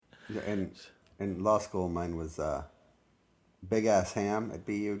In law school, mine was big ass ham at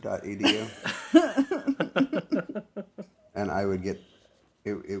bu.edu. And I would get,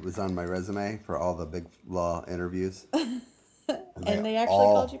 it was on my resume for all the big law interviews. And they actually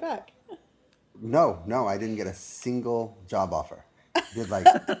called you back. No, I didn't get a single job offer. Did like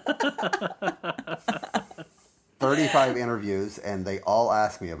 35 interviews, and they all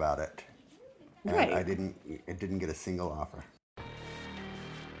asked me about it. And right. I didn't get a single offer.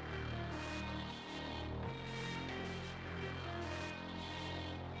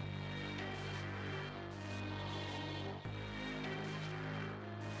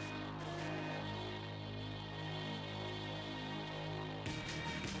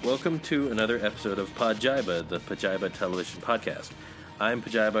 Welcome to another episode of Pajiba, the Pajiba television podcast. I'm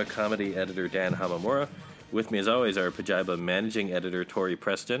Pajiba comedy editor Dan Hamamura. With me, as always, our Pajiba managing editor Tori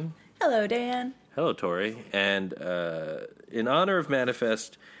Preston. Hello, Dan. Hello, Tori. And in honor of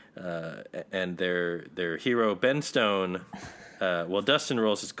Manifest and their hero Ben Stone, Dustin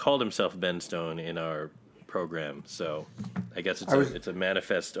Rowles has called himself Ben Stone in our program, so I guess it's a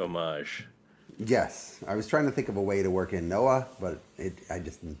Manifest homage. Yes, I was trying to think of a way to work in Noah, but I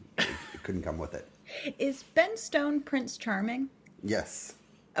just couldn't come with it. Is Ben Stone Prince Charming? Yes.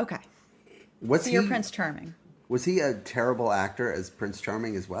 Okay. So you're Prince Charming. Was he a terrible actor as Prince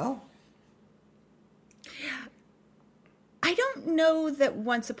Charming as well? I don't know that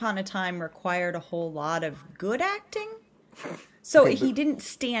Once Upon a Time required a whole lot of good acting, so he didn't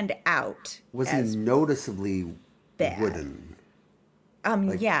stand out. Was he noticeably bad. Wooden?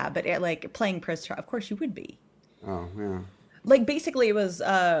 Yeah, but like playing Prince Charming, of course you would be. Oh, yeah. Like, basically, it was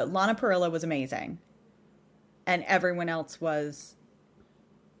Lana Parrilla was amazing, and everyone else was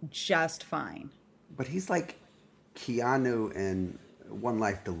just fine. But he's like Keanu in One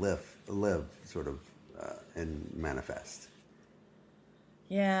Life to Live, sort of, in Manifest.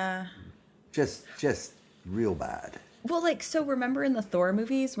 Yeah. Just real bad. Well, so remember in the Thor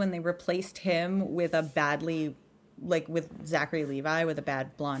movies when they replaced him with a badly, with Zachary Levi with a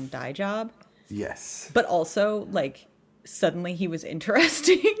bad blonde dye job? Yes. But also, suddenly he was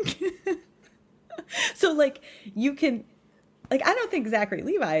interesting. So, you can... I don't think Zachary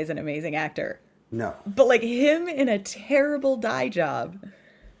Levi is an amazing actor. No. But, him in a terrible dye job,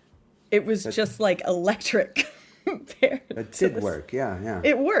 it was just, electric. It did work, yeah.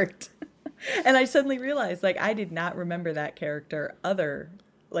 It worked. And I suddenly realized, I did not remember that character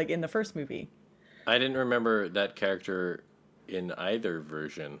in the first movie. I didn't remember that character in either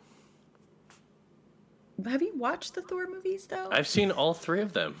version. Have you watched the Thor movies, though? I've seen all three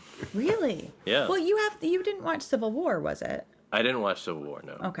of them. Really? Yeah. Well, you didn't watch Civil War, was it? I didn't watch Civil War,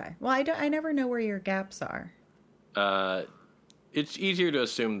 no. Okay. Well, I never know where your gaps are. It's easier to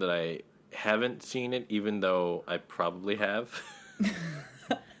assume that I haven't seen it, even though I probably have.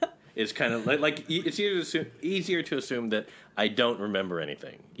 It's kind of it's easier to assume that I don't remember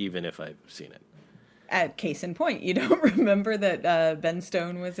anything, even if I've seen it. Case in point, you don't remember that Ben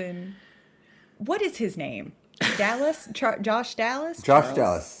Stone was in... What is his name? Dallas? Josh Dallas? Josh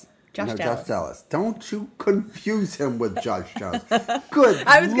Dallas. Josh Dallas. Don't you confuse him with Josh Dallas. Good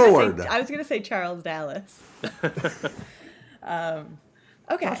Lord. I was going to say Charles Dallas. Okay.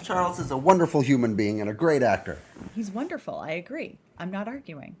 Josh Charles is a wonderful human being and a great actor. He's wonderful. I agree. I'm not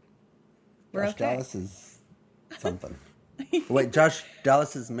arguing. We're Josh okay. Dallas is something. Wait, Josh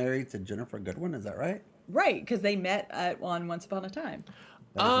Dallas is married to Jennifer Goodwin, is that right? Right, because they met on Once Upon a Time.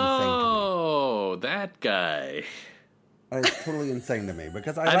 Oh, that guy. It's totally insane to me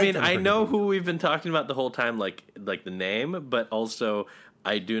because I know who we've been talking about the whole time, like the name, but also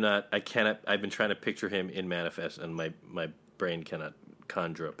I've been trying to picture him in Manifest, and my brain cannot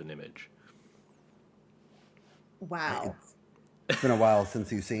conjure up an image. Wow. It's been a while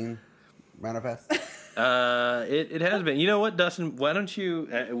since you've seen Manifest. It has been. You know what, Dustin? Why don't you?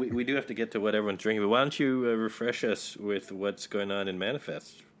 We do have to get to what everyone's drinking, but why don't you refresh us with what's going on in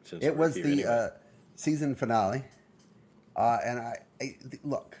Manifest? Since it was the anyway. Season finale, and I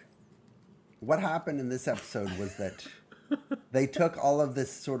look. What happened in this episode was that they took all of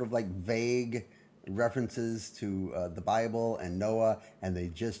this sort of vague references to the Bible and Noah, and they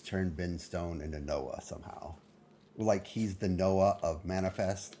just turned Ben Stone into Noah somehow. He's the Noah of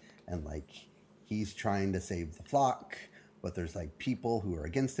Manifest, and he's trying to save the flock, but there's people who are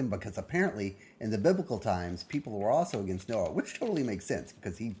against him because apparently in the biblical times, people were also against Noah, which totally makes sense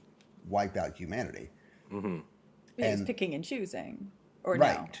because he wiped out humanity. Mm-hmm. He was picking and choosing, or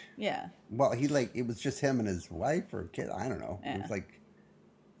right. No? Yeah. Well, it was just him and his wife or kid. I don't know. Yeah. It was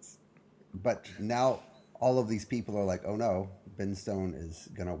but now all of these people are oh no, Ben Stone is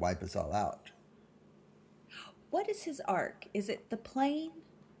gonna wipe us all out. What is his arc? Is it the plane?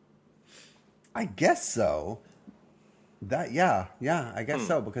 I guess so. I guess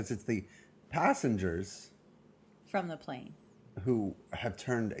so, because it's the passengers From the plane. who have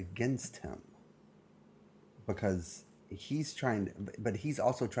turned against him because but he's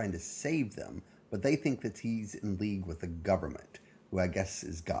also trying to save them, but they think that he's in league with the government, who I guess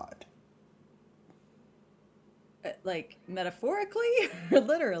is God. Like, metaphorically or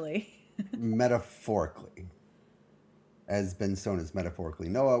literally? Metaphorically. As Ben Stone is metaphorically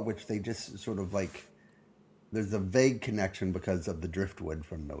Noah, which they just sort of like, there's a vague connection because of the driftwood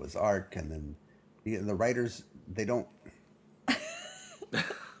from Noah's Ark, and then the writers, they don't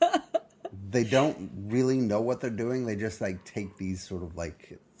really know what they're doing. They just like take these sort of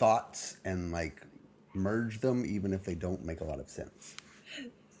like thoughts and like merge them, even if they don't make a lot of sense.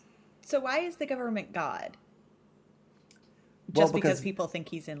 So why is the government God? Well, Just because people think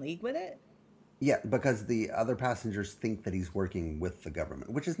he's in league with it? Yeah, because the other passengers think that he's working with the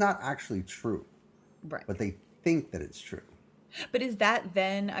government, which is not actually true. Right. But they think that it's true. But is that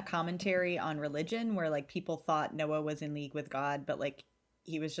then a commentary on religion where like people thought Noah was in league with God, but like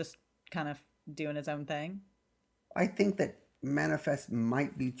he was just kind of doing his own thing? I think that Manifest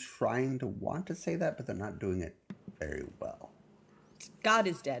might be trying to want to say that, but they're not doing it very well. God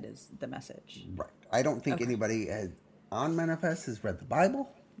is dead is the message. Right. I don't think anybody on Manifest has read the Bible.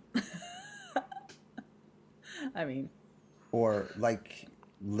 I mean, or like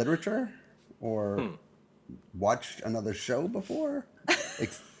literature, or watched another show before.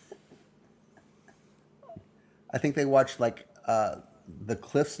 I think they watched like the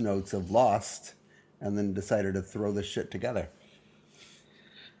Cliff's Notes of Lost, and then decided to throw this shit together.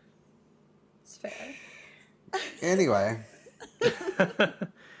 it's fair. Anyway,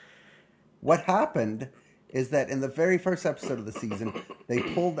 what happened is that in the very first episode of the season, they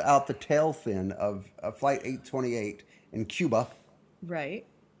pulled out the tail fin of Flight 828 in Cuba. Right.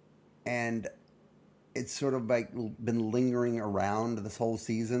 And it's sort of like been lingering around this whole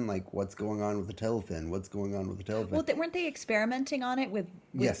season, like what's going on with the tail fin? What's going on with the tail fin? Well, weren't they experimenting on it with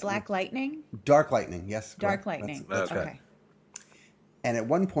Yes. black lightning? Dark lightning, yes. Dark correct. lightning. That's okay. right. And at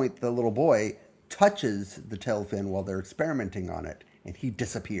one point, the little boy touches the tail fin while they're experimenting on it, and he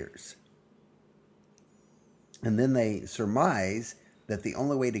disappears. And then they surmise that the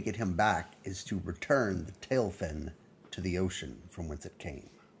only way to get him back is to return the tail fin to the ocean from whence it came.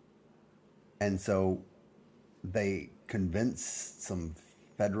 And so they convince some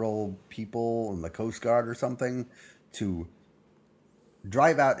federal people in the Coast Guard or something to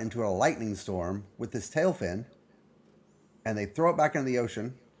drive out into a lightning storm with this tail fin, and they throw it back into the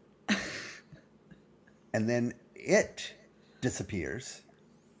ocean, and then it disappears.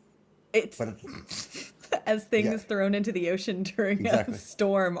 As things thrown into the ocean during a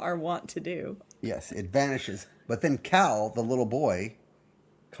storm are wont to do. Yes, it vanishes. But then Cal, the little boy,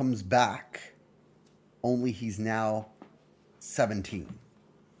 comes back, only he's now 17.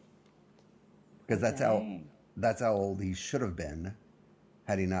 Because that's how old he should have been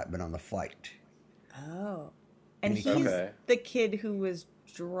had he not been on the flight. Oh. And he's the kid who was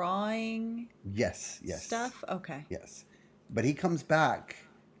drawing stuff? Okay. Yes. But he comes back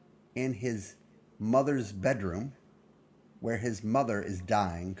in his mother's bedroom, where his mother is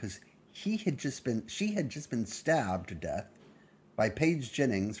dying because she had just been stabbed to death by Paige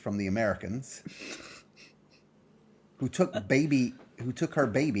Jennings from The Americans, who took her baby,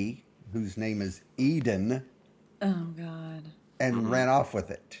 whose name is Eden. Oh God. And ran off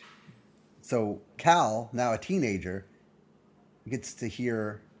with it. So Cal, now a teenager, gets to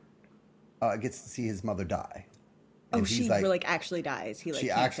see his mother die. And she actually dies. He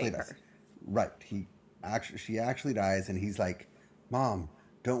can't her. Right. She actually dies, and he's like, "Mom,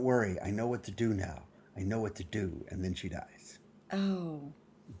 don't worry. I know what to do now. I know what to do." And then she dies. Oh.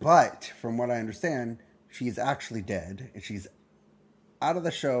 But from what I understand, she's actually dead, and she's out of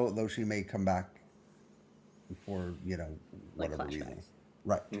the show, though she may come back for, whatever reason.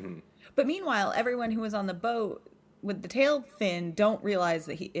 Right. Mm-hmm. But meanwhile, everyone who was on the boat with the tail fin don't realize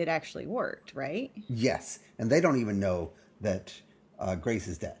that it actually worked, right? Yes. And they don't even know that Grace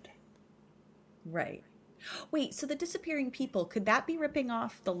is dead. Right. Wait, so the disappearing people, could that be ripping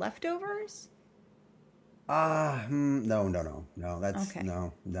off the leftovers? No. That's okay.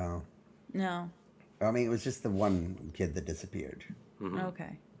 No. No. I mean, it was just the one kid that disappeared. Mm-hmm.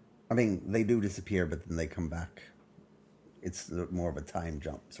 Okay. I mean, they do disappear, but then they come back. It's more of a time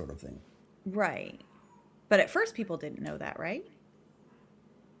jump sort of thing. Right. But at first people didn't know that, right?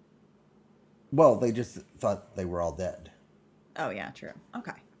 Well, they just thought they were all dead. Oh, yeah, true.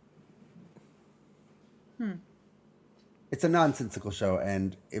 Okay. It's a nonsensical show,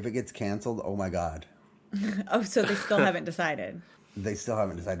 and if it gets canceled, oh my God. Oh, so they still haven't decided. They still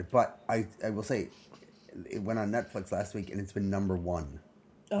haven't decided. But I will say, it went on Netflix last week, and it's been number one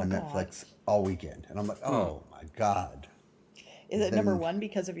on Netflix all weekend. And I'm like, oh my God. Is it number one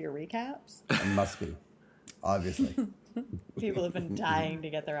because of your recaps? It must be, obviously. People have been dying to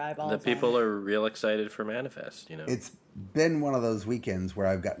get their eyeballs The on people it. are real excited for Manifest, you know. It's been one of those weekends where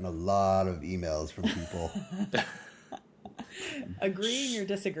I've gotten a lot of emails from people Agreeing or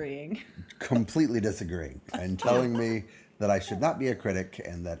disagreeing? completely disagreeing and telling me that I should not be a critic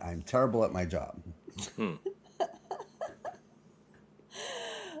and that I'm terrible at my job.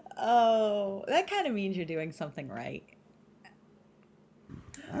 Oh, that kind of means you're doing something right.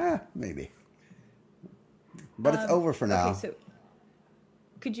 Maybe. But it's over for now. Okay, so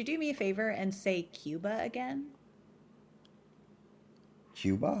could you do me a favor and say Cuba again?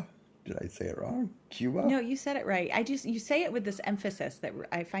 Cuba? Did I say it wrong? Cuba? No, you said it right. You say it with this emphasis that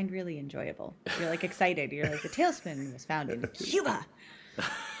I find really enjoyable. You're like excited. You're like, the tailspin was found in Cuba.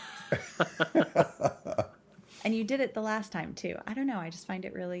 And you did it the last time too. I don't know. I just find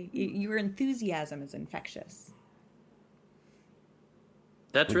it really, your enthusiasm is infectious.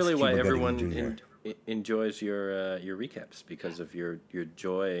 That's really Cuba why Gooding everyone Jr.? enjoys your recaps, because of your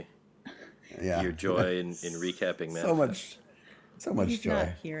joy. Yeah. Your joy in recapping Manifest. So much He's joy. not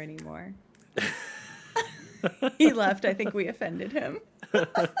here anymore. He left. I think we offended him.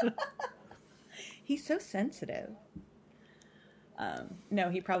 He's so sensitive. No,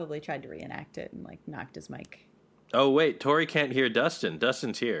 he probably tried to reenact it and like knocked his mic. Oh wait, Tori can't hear Dustin.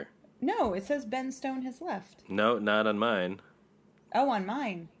 Dustin's here. No, it says Ben Stone has left. No, not on mine. Oh, on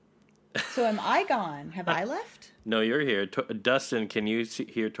mine. So am I gone? Have I left? No, you're here. Dustin, can you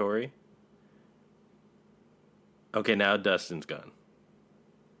hear Tori? Okay, now Dustin's gone.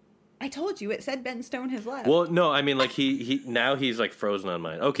 I told you, it said Ben Stone has left. Well, no, I mean, like, he now he's, like, frozen on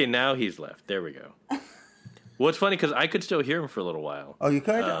mine. Okay, now he's left. There we go. Well, it's funny, because I could still hear him for a little while. Oh, you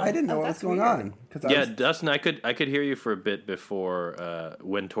could? I didn't know what was that's going weird. on. Yeah, Dustin, I could hear you for a bit before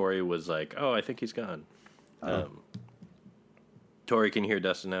when Tori was like, oh, I think he's gone. Tori, can you hear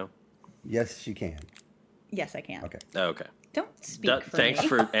Dustin now? Yes, she can. Yes, I can. Okay. Oh, okay. Don't speak for Thanks me.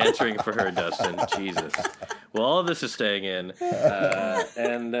 for answering for her, Dustin. Jesus. Well, all of this is staying in,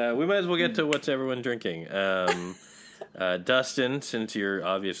 and we might as well get to what's everyone drinking. Dustin, since you're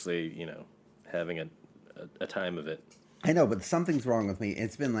obviously, having a time of it. I know, but something's wrong with me.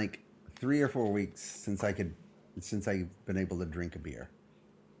 It's been like 3 or 4 weeks since I've been able to drink a beer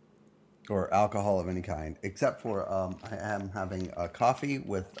or alcohol of any kind, except for I am having a coffee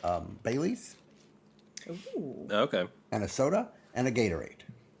with Bailey's. Ooh. Okay. And a soda and a Gatorade.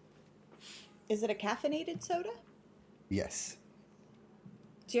 Is it a caffeinated soda? Yes.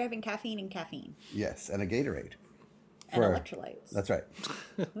 So you're having caffeine and caffeine. Yes, and a Gatorade. And electrolytes. That's right.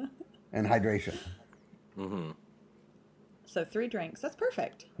 And hydration. Mm-hmm. So 3 drinks. That's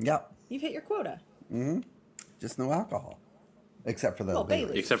perfect. Yep. You've hit your quota. Mm-hmm. Just no alcohol. Except for the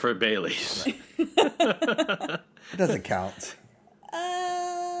Bailey's. Except for Bailey's. It doesn't count.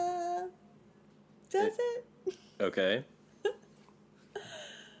 Does it? Okay.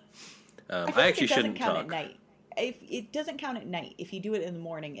 I I actually it doesn't shouldn't count talk. at night. If it doesn't count at night, if you do it in the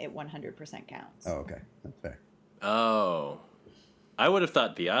morning, it 100% counts. Oh, okay. That's fair. Oh. I would have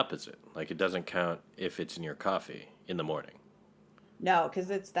thought the opposite. Like, it doesn't count if it's in your coffee in the morning. No,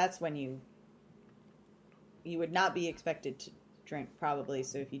 because that's when you would not be expected to drink, probably.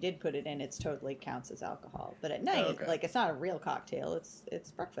 So if you did put it in, it totally counts as alcohol. But at night, okay. like, it's not a real cocktail.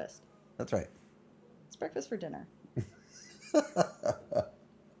 It's breakfast. That's right. It's breakfast for dinner.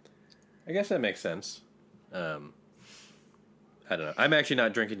 I guess that makes sense. I don't know. I'm actually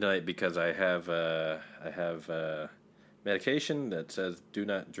not drinking tonight because I have medication that says do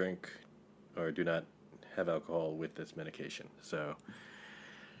not drink or do not have alcohol with this medication. So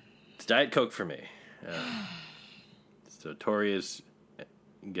it's Diet Coke for me. So Tori is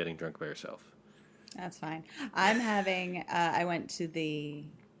getting drunk by herself. That's fine. I'm having, I went to the,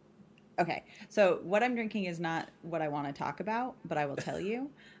 okay, so what I'm drinking is not what I want to talk about, but I will tell you,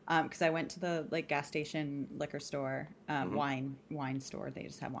 because I went to the gas station liquor store, wine store, they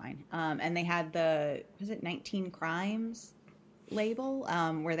just have wine, and they had was it 19 Crimes label,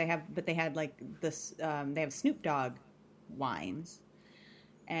 where they had like this, they have Snoop Dogg wines,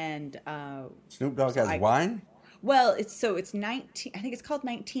 and Snoop Dogg has wine? Well, it's 19. I think it's called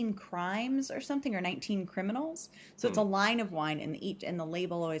 19 Crimes or something, or 19 Criminals. So it's a line of wine, and the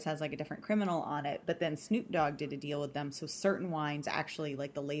label always has like a different criminal on it. But then Snoop Dogg did a deal with them, so certain wines actually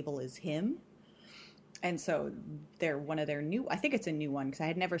like the label is him, and so they're one of their new. I think it's a new one because I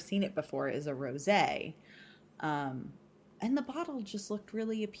had never seen it before. Is a rosé, and the bottle just looked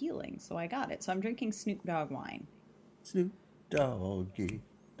really appealing, so I got it. So I'm drinking Snoop Dogg wine. Snoop Doggy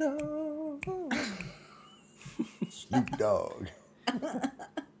dog. Snoop Dogg.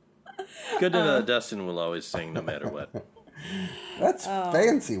 Good to know that Dustin will always sing no matter what. That's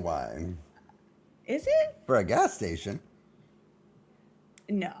fancy wine. Is it? For a gas station.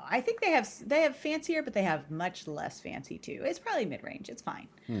 No, I think they have fancier, but they have much less fancy too. It's probably mid-range. It's fine.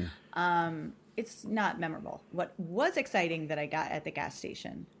 It's not memorable. What was exciting that I got at the gas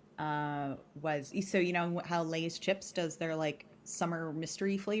station was, so you know how Lay's Chips does their like summer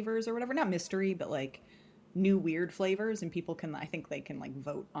mystery flavors or whatever? Not mystery, but like new weird flavors, and people can, I think they can like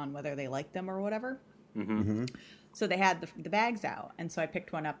vote on whether they like them or whatever. Mm-hmm. So they had the bags out, and so I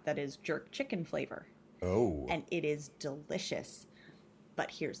picked one up that is jerk chicken flavor. Oh. And it is delicious. But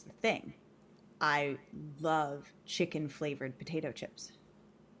here's the thing. I love chicken flavored potato chips.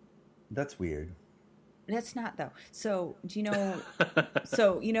 That's weird. That's not though. So do you know?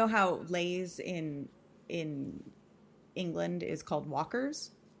 So you know how Lay's in England is called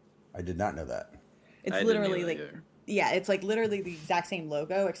Walkers? I did not know that. It's I literally didn't know like that either. yeah, it's like literally the exact same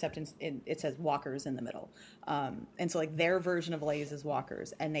logo except it says Walkers in the middle. And so like their version of Lay's is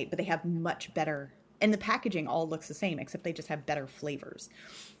Walkers, and they have much better. And the packaging all looks the same, except they just have better flavors.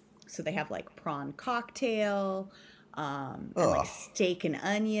 So they have like prawn cocktail, and like steak and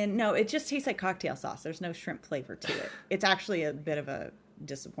onion. No, it just tastes like cocktail sauce. There's no shrimp flavor to it. It's actually a bit of a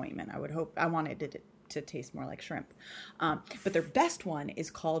disappointment. I wanted it to taste more like shrimp. But their best one is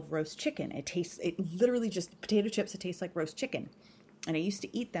called roast chicken. It literally just potato chips that taste like roast chicken. And I used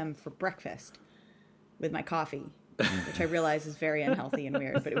to eat them for breakfast with my coffee. Which I realize is very unhealthy and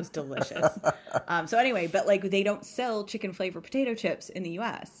weird, but it was delicious. So anyway, but like they don't sell chicken flavored potato chips in the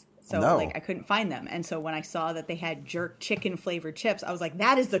U.S. So like I couldn't find them. And so when I saw that they had jerk chicken flavored chips, I was like,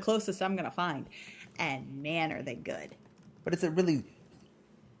 that is the closest I'm going to find. And man, are they good. But is it really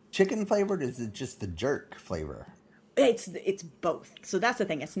chicken flavored or is it just the jerk flavor? It's both. So that's the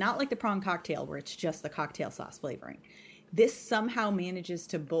thing. It's not like the prawn cocktail where it's just the cocktail sauce flavoring. This somehow manages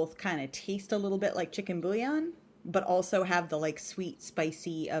to both kind of taste a little bit like chicken bouillon, but also have the like sweet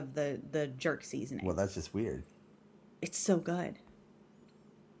spicy of the jerk seasoning. Well, that's just weird. It's so good.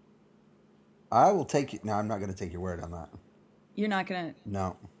 I will take it. No, I'm not going to take your word on that. You're not gonna.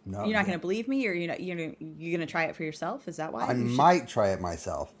 No. You're not gonna believe me, or you're gonna try it for yourself. Is that why? I might try it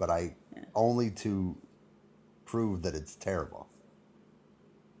myself, but only to prove that it's terrible.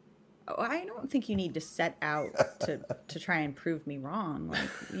 Oh, I don't think you need to set out to try and prove me wrong. Like,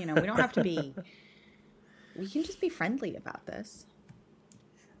 we don't have to be. We can just be friendly about this.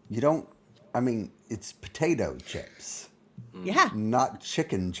 You don't. I mean, it's potato chips. Yeah. Not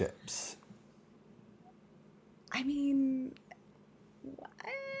chicken chips. I mean,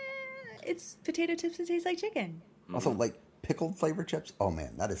 it's potato chips that taste like chicken. Also, like pickled flavor chips. Oh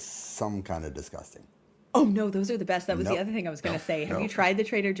man, that is some kind of disgusting. Oh no, those are the best. That was the other thing I was going to say. Have you tried the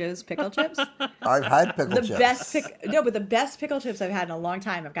Trader Joe's pickle chips? I've had pickle chips. But the best pickle chips I've had in a long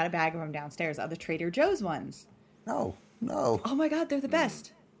time. I've got a bag of them downstairs. Are the Trader Joe's ones? No. Oh my God, they're the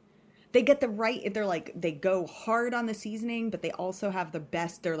best. They get the right. They're like they go hard on the seasoning, but they also have the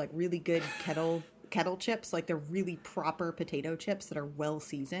best. They're like really good kettle chips. Like they're really proper potato chips that are well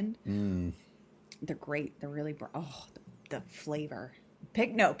seasoned. They're great. They're really the flavor.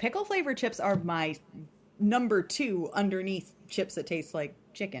 Pickle flavored chips are my number 2 underneath chips that taste like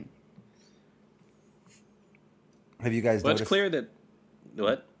chicken. Have you guys noticed? It's clear that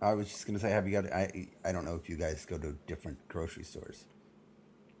what? I was just going to say, have you got? I don't know if you guys go to different grocery stores,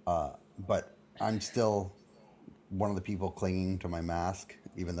 but I'm still one of the people clinging to my mask,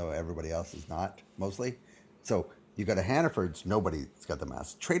 even though everybody else is not. Mostly, so you go to Hannaford's, nobody's got the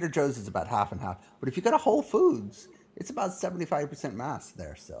mask. Trader Joe's is about half and half, but if you go to Whole Foods, it's about 75% mask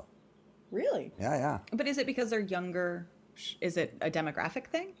there still. Really? Yeah. But is it because they're younger? Is it a demographic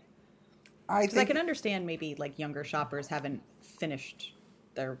thing? I can understand maybe like younger shoppers haven't finished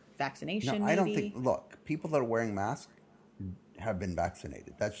their vaccination. No, I don't think. Look, people that are wearing masks have been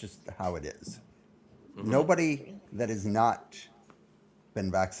vaccinated. That's just how it is. Mm-hmm. Nobody that has not been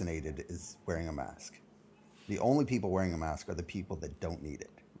vaccinated is wearing a mask. The only people wearing a mask are the people that don't need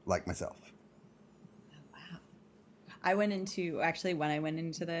it, like myself. I went into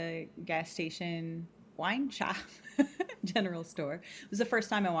the gas station wine shop, general store. It was the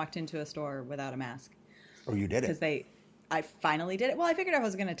first time I walked into a store without a mask. Oh, you did it? Because I finally did it. Well, I figured I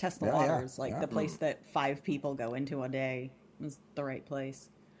was going to test the waters. The place that 5 people go into a day was the right place.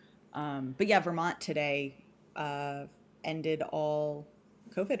 But yeah, Vermont today ended all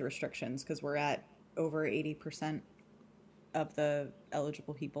COVID restrictions because we're at over 80% of the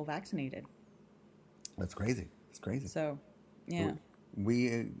eligible people vaccinated. That's crazy. It's crazy. So, yeah.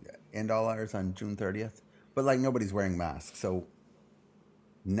 We end all ours on June 30th. but like nobody's wearing masks. So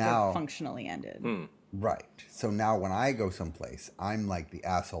They're now, functionally ended. right. So now when I go someplace, I'm like the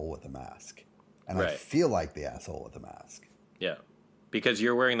asshole with the mask. And I Right. feel like the asshole with the mask. Yeah. Because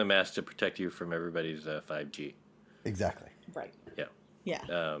you're wearing the mask to protect you from everybody's 5G. Exactly. Right. Yeah.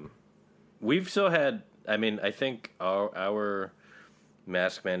 Yeah. We've still had, I mean, I think our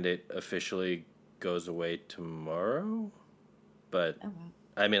mask mandate officially goes away tomorrow. But, Oh, wow.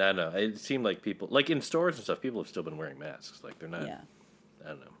 I mean, I don't know. It seemed like people, like in stores and stuff, people have still been wearing masks. Like, they're not, Yeah. I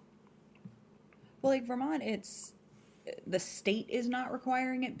don't know. Well, like Vermont, the state is not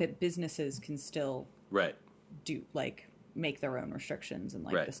requiring it, but businesses can still Right. do, like, make their own restrictions, and,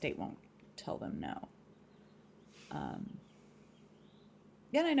 like, Right. the state won't tell them no.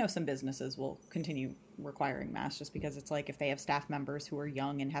 Yeah, and I know some businesses will continue requiring masks just because it's like if they have staff members who are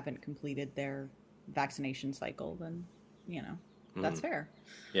young and haven't completed their vaccination cycle, then, you know, that's fair.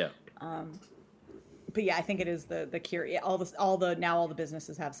 Yeah. But yeah, I think it is the cure. All the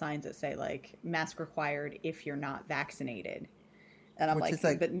businesses have signs that say like mask required if you're not vaccinated, and I'm Which like, is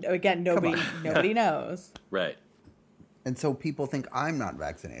like, but again, nobody knows. Right. And so people think I'm not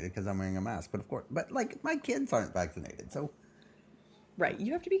vaccinated because I'm wearing a mask. But of course, but like my kids aren't vaccinated. So, Right,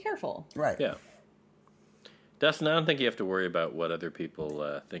 you have to be careful. right. Yeah. Dustin, I don't think you have to worry about what other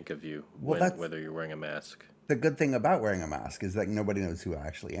people think of you whether you're wearing a mask. The good thing about wearing a mask is that nobody knows who I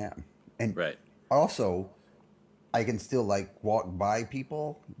actually am. And Right. also, I can still like walk by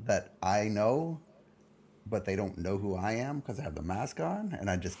people that I know, but they don't know who I am because I have the mask on, and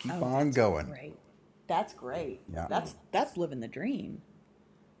I just keep on that's going. Great. That's great. Yeah. That's living the dream.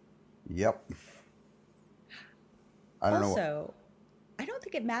 Yep. I don't know. Also, I don't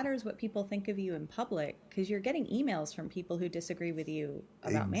think it matters what people think of you in public because you're getting emails from people who disagree with you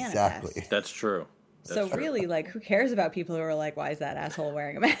about Exactly. Manifest. That's true. So really, like, who cares about people who are like, "Why is that asshole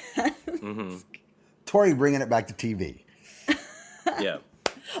wearing a mask?" Tori bringing it back to TV. Yeah.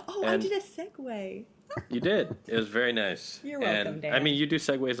 Oh, And- I did a segue. You did. It was very nice. You're welcome, and, Dan. I mean, you do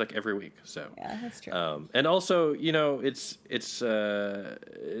segues like every week, so. Yeah, that's true. And also, you know, it's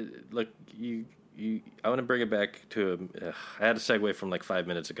look, I want to bring it back to. I had a segue from like 5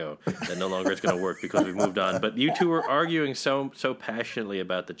 minutes ago that no longer is going to work because we moved on. But you two were arguing so passionately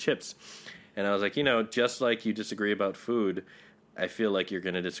about the chips, and I was like, you know, just like you disagree about food, I feel like you're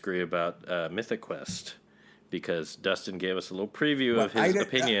going to disagree about Mythic Quest. Because Dustin gave us a little preview of his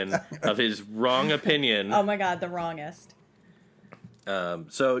opinion, of his wrong opinion. Oh my God, the wrongest.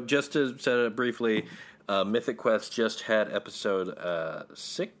 So just to set it up briefly, Mythic Quest just had episode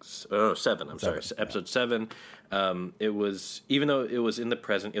 7. I'm sorry, episode 7. It was, even though it was in the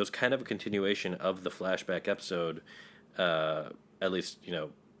present, it was kind of a continuation of the flashback episode, at least, you know,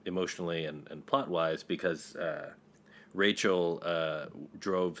 emotionally and plot wise, because Rachel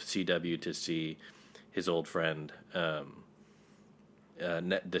drove CW to see his old friend,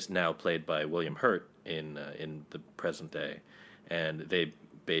 this now played by William Hurt in the present day, and they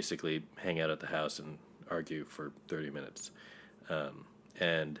basically hang out at the house and argue for 30 minutes.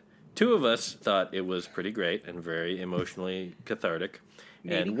 And two of us thought it was pretty great and very emotionally cathartic,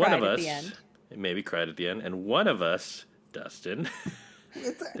 Maybe and one of cried at us the end. maybe cried at the end, and one of us, Dustin,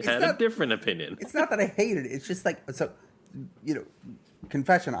 It's had not, a different opinion. It's not that I hate it. It's just like, so, you know,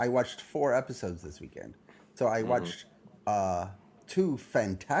 confession, I watched 4 episodes this weekend. So I watched 2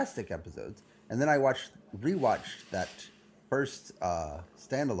 fantastic episodes, and then I rewatched that first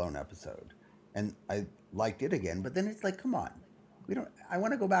standalone episode, and I liked it again. But then it's like, come on, I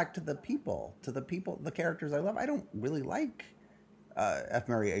want to go back to the characters I love. I don't really like F.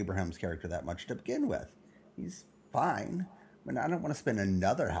 Murray Abraham's character that much to begin with. He's fine. I mean, I don't want to spend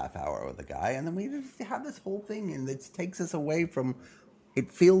another half hour with the guy, and then we just have this whole thing, and it takes us away from.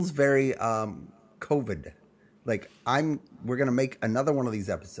 It feels very COVID. Like we're gonna make another one of these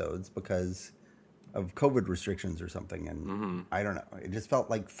episodes because of COVID restrictions or something, and I don't know. It just felt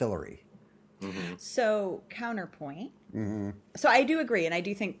like fillery. So counterpoint. So I do agree, and I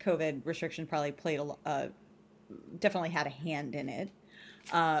do think COVID restriction probably played definitely had a hand in it.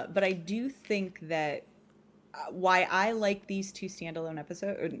 But I do think that why I like these 2 standalone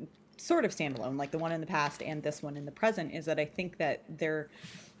episodes, sort of standalone, like the one in the past and this one in the present, is that I think that the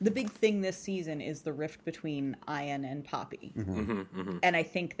big thing this season is the rift between Ian and Poppy. And I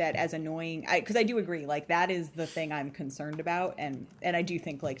think that as annoying, because I do agree, like that is the thing I'm concerned about, and I do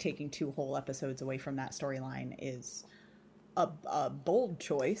think like taking 2 whole episodes away from that storyline is a bold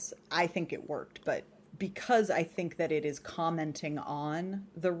choice. I think it worked, but because I think that it is commenting on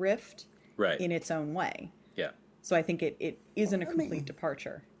the rift in its own way. Yeah. So I think it isn't a complete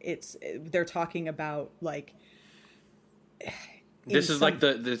departure. They're talking about like This is like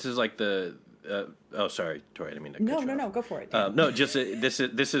the sorry, Tori, I didn't mean to cut No, you no, off. no, go for it. No, just this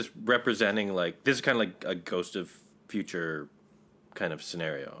is representing like this is kind of like a Ghost of Future kind of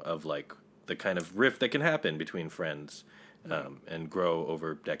scenario of like the kind of rift that can happen between friends and grow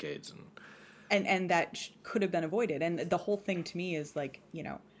over decades and that could have been avoided. And the whole thing to me is like, you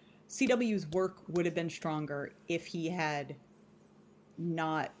know, CW's work would have been stronger if he had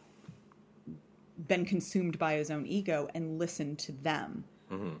not been consumed by his own ego and listened to them.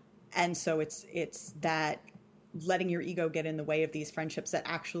 Mm-hmm. And so it's that letting your ego get in the way of these friendships that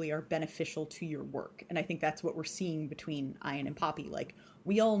actually are beneficial to your work. And I think that's what we're seeing between Ian and Poppy. Like,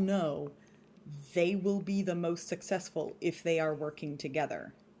 we all know they will be the most successful if they are working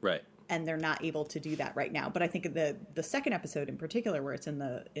together. Right. And they're not able to do that right now. But I think the second episode in particular, where it's in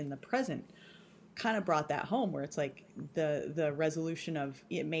the present, kind of brought that home, where it's like the resolution of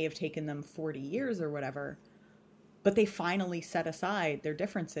it may have taken them 40 years or whatever, but they finally set aside their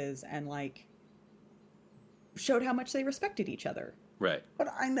differences and like showed how much they respected each other. Right. But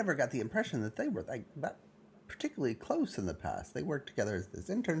I never got the impression that they were like that particularly close in the past. They worked together as this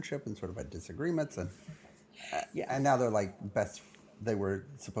internship and sort of had disagreements, and and now they're like they were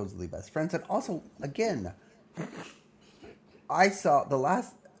supposedly best friends. And also, again, I saw the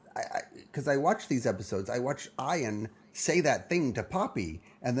last, because I watched these episodes, I watched Ian say that thing to Poppy,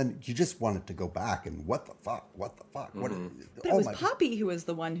 and then you just wanted to go back and what the fuck? Mm-hmm. But it was Poppy who was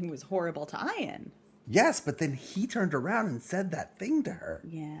the one who was horrible to Ian. Yes, but then he turned around and said that thing to her.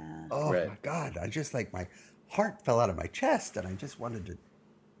 Yeah. Oh my God. I just like my heart fell out of my chest, and I just wanted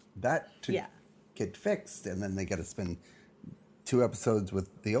that to get fixed, and then they got to spend 2 episodes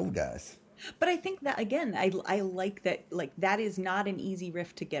with the old guys. But I think that, again, I like that, like, that is not an easy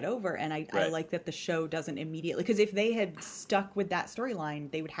rift to get over, and I like that the show doesn't immediately, because if they had stuck with that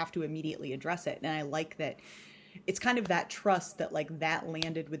storyline, they would have to immediately address it, and I like that it's kind of that trust that, like, that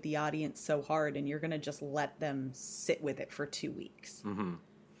landed with the audience so hard, and you're going to just let them sit with it for 2 weeks. Mm-hmm.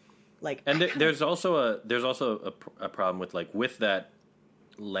 Like, and there's also a problem with, like, with that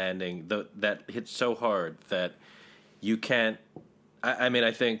landing, that hits so hard that you can't, I mean,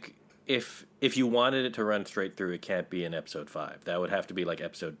 I think if you wanted it to run straight through, it can't be in episode 5. That would have to be like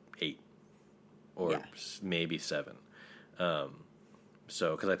episode 8 or maybe 7. So,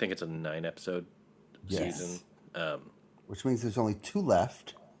 because I think it's a 9 episode season. Which means there's only 2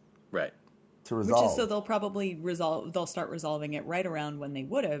 left. Right. To resolve. Which is, so they'll probably they'll start resolving it right around when they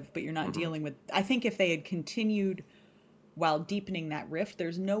would have, but you're not dealing with, I think if they had continued while deepening that rift,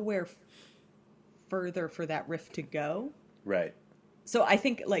 there's nowhere further for that rift to go. Right. So I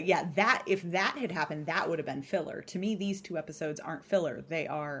think, like, that if that had happened, that would have been filler. To me, these 2 episodes aren't filler. They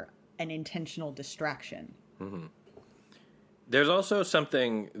are an intentional distraction. Mm-hmm. There's also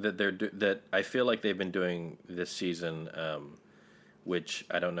something that that I feel like they've been doing this season, which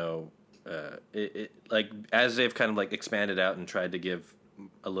I don't know, like, as they've kind of like expanded out and tried to give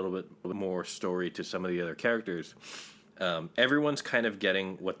a little bit more story to some of the other characters. Everyone's kind of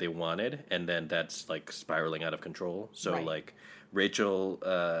getting what they wanted, and then that's like spiraling out of control. So like Rachel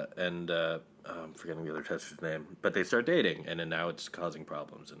and I'm forgetting the other tester's name, but they start dating, and then now it's causing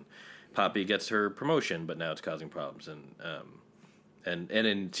problems. And Poppy gets her promotion, but now it's causing problems. And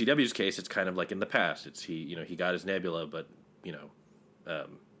in CW's case, it's kind of like in the past. It's he got his Nebula, but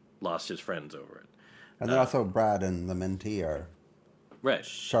lost his friends over it. And then also Brad and the mentee are right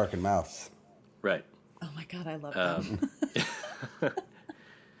shark and mouse. Right. Oh my God, I love them.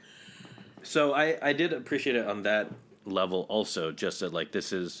 So I did appreciate it on that level also, just that, like,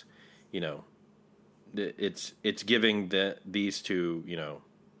 this is, it's giving these 2,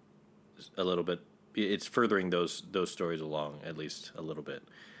 a little bit, it's furthering those stories along at least a little bit.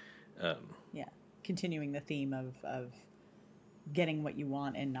 Continuing the theme of getting what you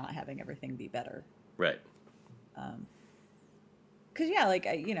want and not having everything be better. Right. Because,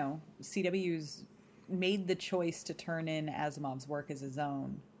 CW's made the choice to turn in Asimov's work as his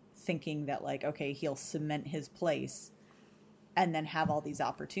own, thinking that, like, okay, he'll cement his place and then have all these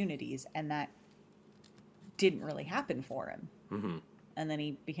opportunities, and that didn't really happen for him. Mm-hmm. And then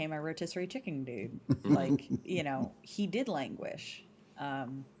he became a rotisserie chicken dude. Like, he did languish.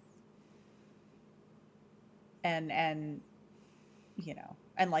 And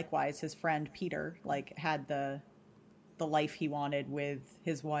likewise, his friend Peter, like, had the life he wanted with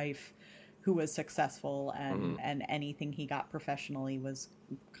his wife, who was successful, and anything he got professionally was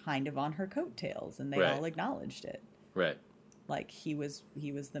kind of on her coattails, and they all acknowledged it. Right. Like, he was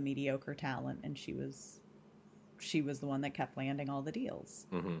the mediocre talent, and she was the one that kept landing all the deals.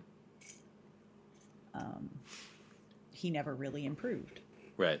 Mm-hmm. He never really improved.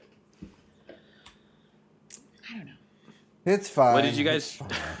 Right. I don't know. It's fine. What did you guys?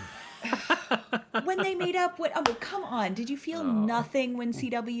 when they made up, come on, did you feel nothing when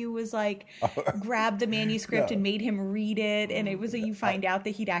CW was like, grabbed the manuscript and made him read it, and it was you find out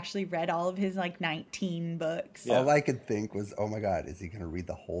that he'd actually read all of his like 19 books. All I could think was, oh my God, is he going to read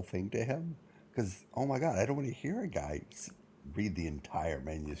the whole thing to him? Because, oh my God, I don't want to hear a guy read the entire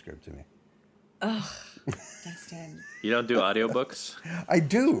manuscript to me. Ugh, Dustin. You don't do audiobooks? I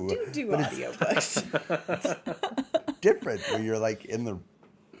do. Do audiobooks. It's different when you're like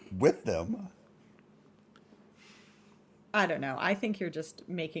with them. I don't know. I think you're just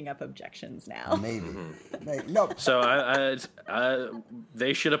making up objections now. Maybe. No. So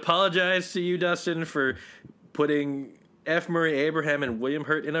they should apologize to you, Dustin, for putting F. Murray Abraham and William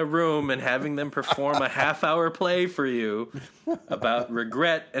Hurt in a room and having them perform a half-hour play for you about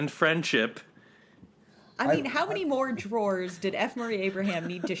regret and friendship. I mean, how many more drawers did F. Murray Abraham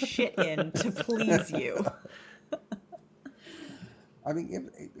need to shit in to please you? I mean,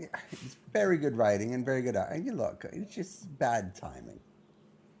 it's very good writing and very good. And look, it's just bad timing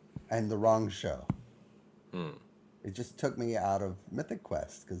and the wrong show. It just took me out of Mythic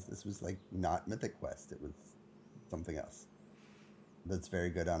Quest because this was like not Mythic Quest. It was something else that's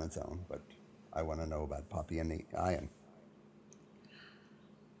very good on its own. But I want to know about Poppy and the Iron.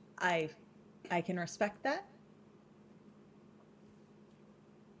 I can respect that.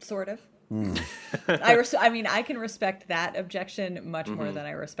 Sort of. I can respect that objection much more than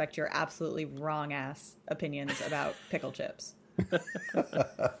I respect your absolutely wrong ass opinions about pickle chips.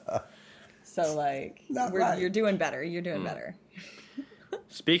 So like, you're doing better. You're doing better.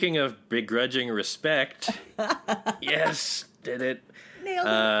 Speaking of begrudging respect, yes, did it. Nailed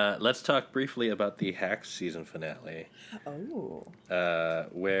it. Let's talk briefly about the Hacks season finale. Oh.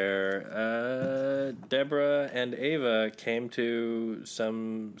 Where Deborah and Ava came to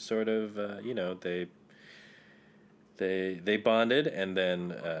some sort of, they bonded and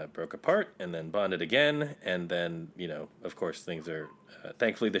then broke apart and then bonded again. And then, of course, things are,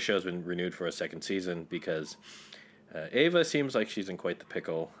 thankfully the show's been renewed for a second season because Ava seems like she's in quite the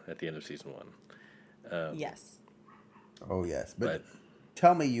pickle at the end of season 1. Yes. Oh, yes. But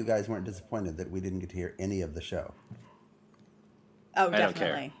tell me you guys weren't disappointed that we didn't get to hear any of the show. Oh, definitely. I don't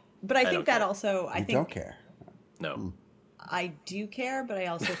care. But I think that also... I think don't care. No. I do care, but I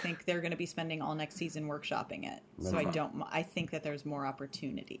also think they're going to be spending all next season workshopping it. So I think that there's more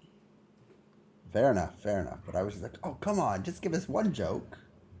opportunity. Fair enough. But I was just like, oh, come on, just give us one joke.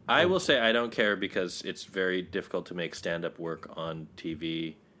 I will say I don't care because it's very difficult to make stand-up work on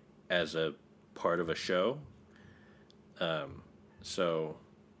TV as a part of a show. So,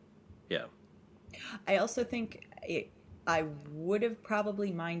 yeah. I also think I would have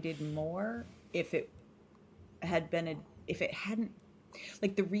probably minded more if it hadn't,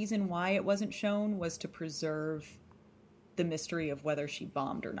 like the reason why it wasn't shown was to preserve the mystery of whether she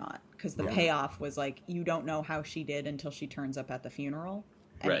bombed or not. Because the payoff was like, you don't know how she did until she turns up at the funeral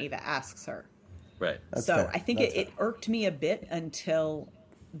and Ava asks her. Right. That's fair. I think it irked me a bit until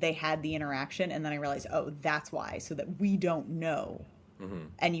they had the interaction, and then I realized, oh, that's why, so that we don't know.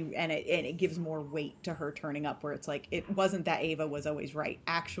 And it gives more weight to her turning up, where it's like, it wasn't that Ava was always right.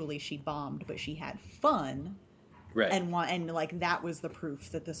 Actually, she bombed, but she had fun. Right. And like that was the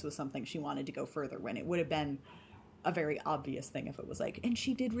proof that this was something she wanted to go further, when it would have been a very obvious thing if it was like, and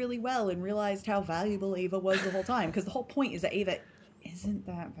she did really well and realized how valuable Ava was the whole time. Because the whole point is that Ava isn't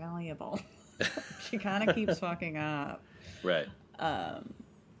that valuable. She kind of keeps fucking up. Right.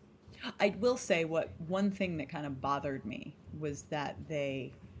 I will say one thing that kind of bothered me was that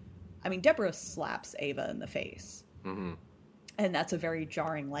Deborah slaps Ava in the face. Mm-hmm. And that's a very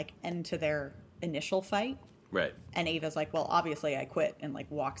jarring, like, end to their initial fight. Right. And Ava's like, well, obviously I quit, and like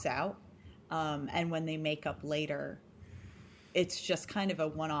walks out. And when they make up later, it's just kind of a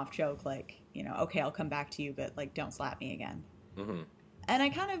one-off joke, like, okay, I'll come back to you, but like, don't slap me again. Mm-hmm. And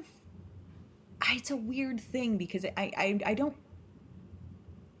I it's a weird thing because I don't,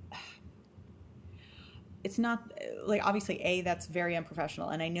 it's not like, obviously that's very unprofessional.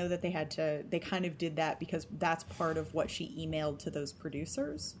 And I know that they kind of did that because that's part of what she emailed to those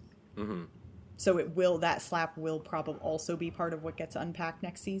producers. Mm-hmm. So that slap will probably also be part of what gets unpacked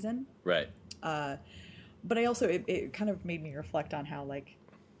next season. Right. But I also, it kind of made me reflect on how, like,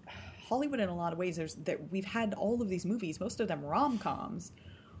 Hollywood in a lot of ways, we've had all of these movies, most of them rom-coms,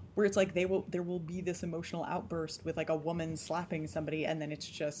 where it's like there will be this emotional outburst with like a woman slapping somebody, and then it's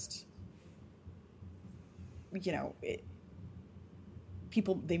just,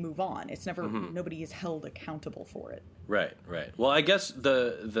 people, they move on. It's never, nobody is held accountable for it. Right. Well, I guess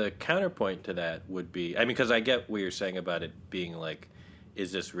the counterpoint to that would be, because I get what you're saying about it being like,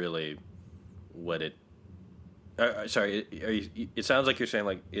 is this really what it Sorry, it sounds like you're saying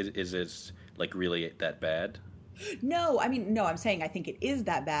like, is it like really that bad? No, I mean, no, I'm saying I think it is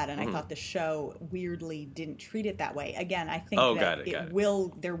that bad, and I thought the show weirdly didn't treat it that way. Again, I think that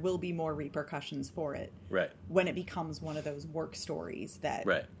there will be more repercussions for it, right, when it becomes one of those work stories that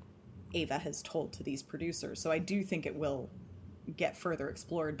Ava has told to these producers. So I do think it will get further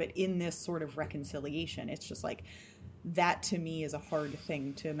explored, but in this sort of reconciliation, it's just like, that to me is a hard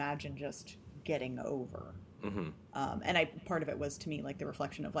thing to imagine just getting over. And part of it was to me like the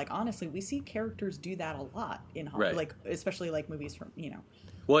reflection of like, honestly, we see characters do that a lot in Hollywood, like especially like movies from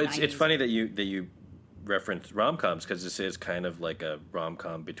Well, it's funny that you reference rom-coms, because this is kind of like a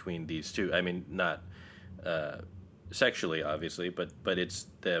rom-com between these two. I mean, not sexually, obviously, but it's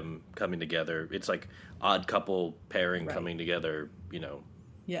them coming together. It's like odd couple pairing coming together, in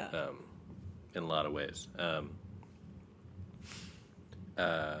a lot of ways.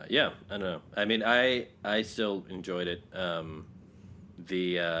 I don't know. I mean, I still enjoyed it.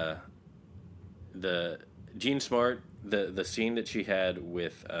 The Jean Smart, the scene that she had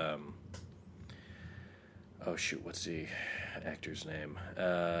with, what's the actor's name?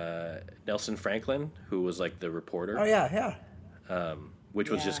 Nelson Franklin, who was like the reporter. Oh yeah. Which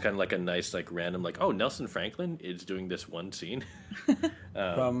was just kind of like a nice, like random, like, oh, Nelson Franklin is doing this one scene.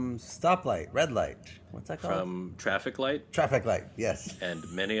 From Stoplight, Red Light. What's that called? From Traffic Light. Traffic Light, yes. And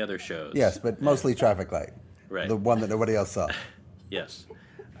many other shows. Yes, but mostly Traffic Light. Right. The one that nobody else saw. Yes.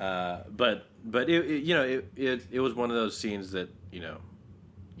 But it was one of those scenes that,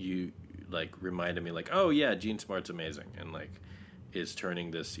 you like reminded me like, oh yeah, Jean Smart's amazing, and like is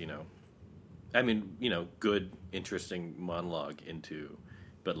turning this, good, interesting monologue into,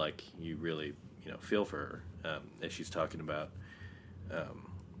 but like you really, feel for her as she's talking about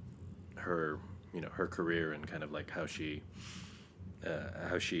her, her career and kind of like how she,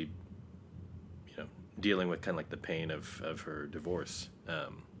 dealing with kind of like the pain of her divorce.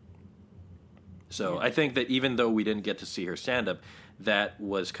 I think that even though we didn't get to see her stand up, that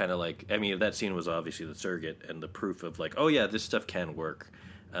was kind of like, I mean, that scene was obviously the surrogate and the proof of like, oh yeah, this stuff can work.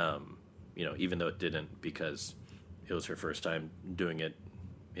 Even though it didn't, because it was her first time doing it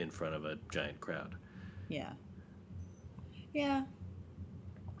in front of a giant crowd. Yeah. Yeah.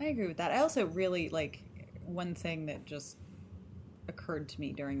 I agree with that. I also really like one thing that just occurred to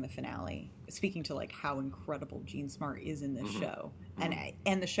me during the finale, speaking to like how incredible Jean Smart is in this show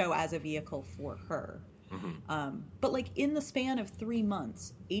and the show as a vehicle for her. But like in the span of 3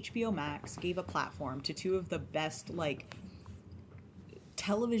 months, HBO Max gave a platform to two of the best like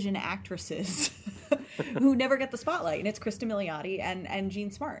television actresses who never get the spotlight, and it's Krista Milioti and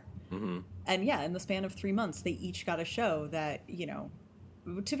Jean Smart. And yeah, in the span of 3 months, they each got a show that,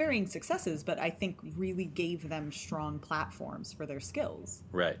 to varying successes, but I think really gave them strong platforms for their skills.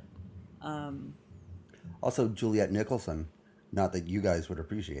 Right. Also, Juliette Nicholson, not that you guys would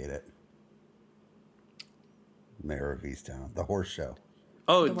appreciate it. Mayor of Easttown, the horse show.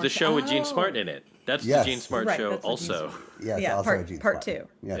 Oh, the show with Jean Smart in it. That's the Jean Smart show also. Yes, yeah, also Jean part Smart.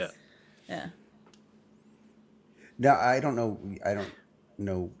 2. Yes. Yeah. Now, I don't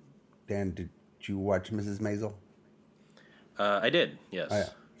know, Dan, did you watch Mrs. Maisel? I did, yes. Oh, yeah.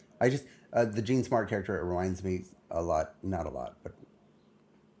 I just, the Jean Smart character, it reminds me a lot, not a lot, but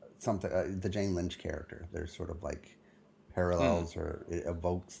something, the Jane Lynch character. There's sort of like parallels, or it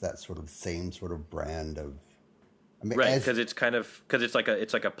evokes that sort of same sort of brand of, I mean, right, because it's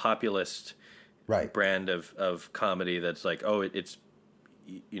like a populist brand of comedy that's like, oh, it's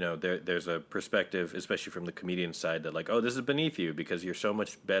there's a perspective, especially from the comedian side, that like, oh, this is beneath you because you're so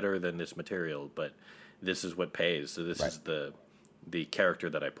much better than this material, but this is what pays, so this is the character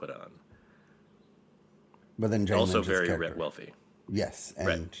that I put on. But then Jane also Lynch's very character, wealthy. Yes,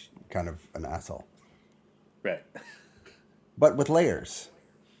 and kind of an asshole. Right. But with layers.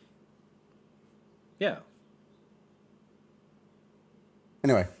 Yeah.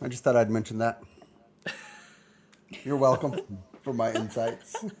 Anyway, I just thought I'd mention that. You're welcome for my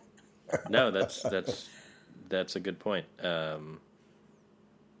insights. No, that's a good point.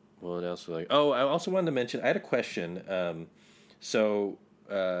 What else was I? Oh, I also wanted to mention, I had a question.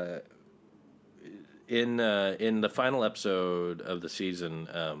 In the final episode of the season,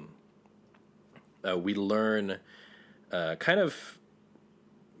 we learn kind of,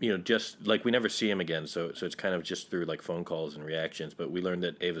 just like we never see him again. So it's kind of just through like phone calls and reactions. But we learned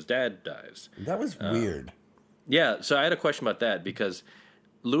that Ava's dad dies. That was weird. Yeah. So I had a question about that, because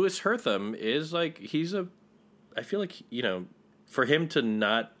Louis Hertham is like, I feel like, for him to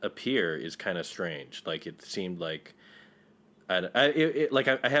not appear is kind of strange. Like it seemed like, I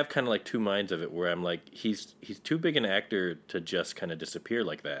have kind of like two minds of it, where I'm like, he's too big an actor to just kind of disappear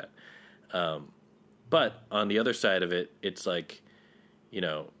like that. But on the other side of it, it's like, you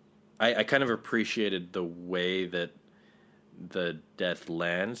know, I kind of appreciated the way that the death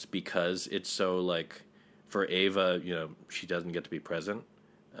lands because it's so like for Ava, you know, she doesn't get to be present.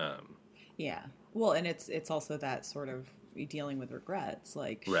 Yeah. Well, and it's also that sort of dealing with regrets.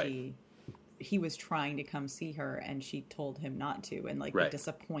 Like Right. he was trying to come see her and she told him not to, and like Right.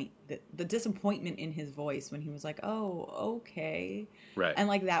 the disappointment in his voice when he was like, "Oh, okay." Right. And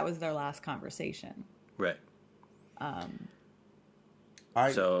like that was their last conversation. Right. I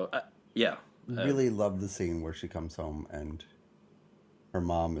Yeah. really love the scene where she comes home and her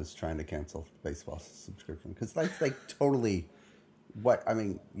mom is trying to cancel the baseball subscription, because that's like totally what I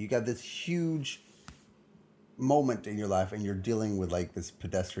mean. You got this huge moment in your life and you're dealing with like this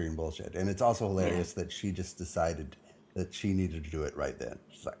pedestrian bullshit, and it's also hilarious that she just decided that she needed to do it right then.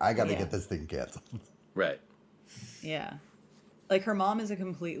 She's like, I got to get this thing canceled. Right. Yeah. Like her mom is a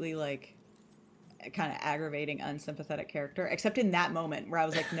completely like kind of aggravating, unsympathetic character, except in that moment where I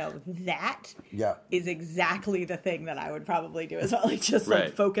was like, no, that is exactly the thing that I would probably do as well. Like just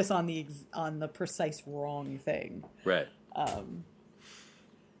like focus on the precise wrong thing. Right.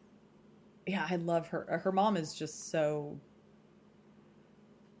 Yeah, I love her. Her mom is just so.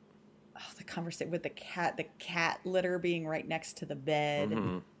 Oh, the conversation with the cat litter being right next to the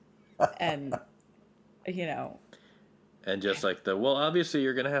bed, and you know. And just like well, obviously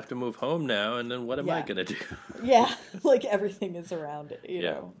you're going to have to move home now, and then what am I going to do? Yeah, like everything is around it, you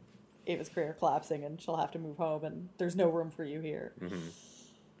know. Ava's career collapsing, and she'll have to move home, and there's no room for you here.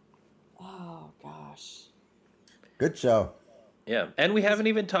 Oh, gosh. Good show. Yeah, and we haven't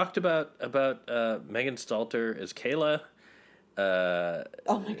even talked about Megan Stalter as Kayla. Oh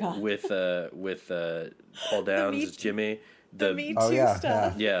my god! With Paul Downs as Jimmy. The Me Too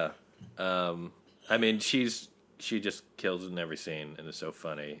stuff. Yeah. I mean, she just kills in every scene and is so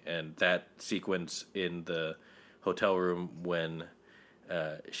funny. And that sequence in the hotel room when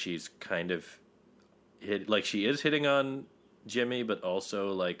she's kind of she is hitting on Jimmy, but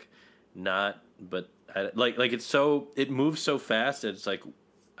also like not. But it moves so fast. It's like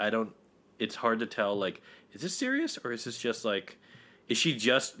it's hard to tell. Like, is this serious or is this just like? Is she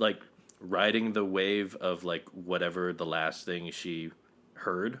just like riding the wave of like whatever the last thing she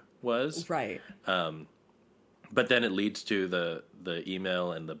heard was? Right. But then it leads to the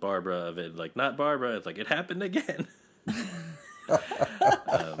email and the Barbara of it, like not Barbara. It's like it happened again. I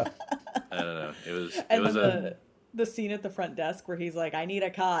don't know. It was the scene at the front desk where he's like, "I need a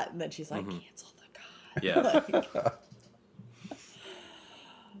cot," and then she's like, "Cancel the cot." Yeah.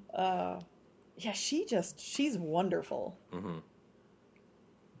 Yeah. She's wonderful.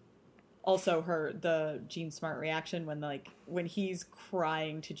 Also, the Jean Smart reaction when he's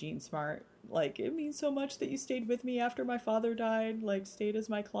crying to Jean Smart, like, "It means so much that you stayed with me after my father died, like, stayed as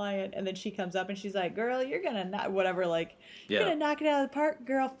my client." And then she comes up and she's like, "Girl, you're gonna not whatever, like, you're gonna knock it out of the park,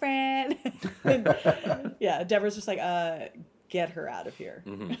 girlfriend." And, yeah, Deborah's just like, get her out of here.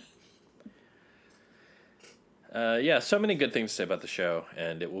 Yeah, so many good things to say about the show,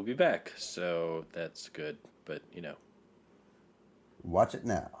 and it will be back, so that's good. But watch it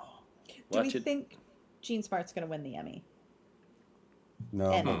now. Do we think Jean Smart's going to win the Emmy?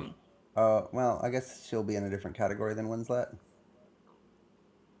 No. Emmy. Well, I guess she'll be in a different category than Winslet.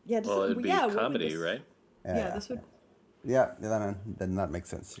 Yeah. It'd be comedy, right? Yeah, this would. Yeah, then that makes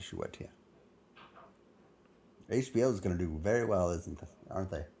sense. She would, yeah. HBO is going to do very well,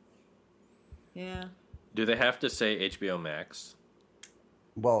 aren't they? Yeah. Do they have to say HBO Max?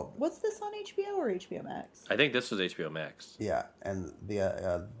 Well, what's this on HBO or HBO Max? I think this was HBO Max. Yeah, and the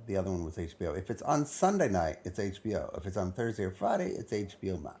other one was HBO. If it's on Sunday night, it's HBO. If it's on Thursday or Friday, it's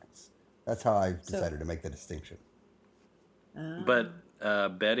HBO Max. That's how I've decided to make the distinction. But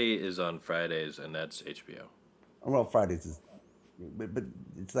Betty is on Fridays, and that's HBO. Well, Fridays is, but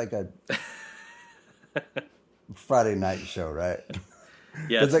it's like a Friday night show, right?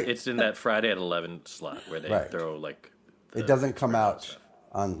 Yeah, it's in that Friday at 11 slot where they throw like. It doesn't come out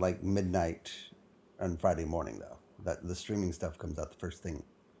on like midnight on Friday morning though. That the streaming stuff comes out the first thing.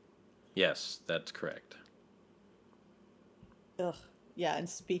 Yes, that's correct. Ugh. Yeah, and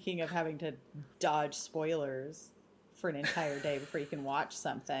speaking of having to dodge spoilers for an entire day before you can watch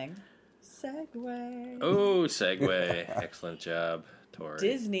something, segue. Oh, segue! Excellent job, Tori.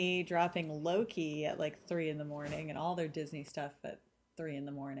 Disney dropping Loki at like 3 a.m. and all their Disney stuff at 3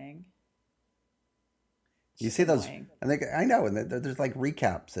 a.m. You see those, and I know, and there's like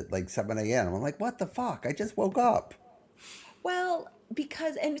recaps at like 7 a.m. I'm like, what the fuck? I just woke up. Well,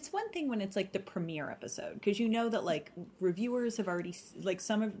 and it's one thing when it's like the premiere episode, because you know that like reviewers have already, like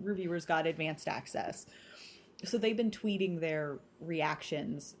some reviewers got advanced access. so they've been tweeting their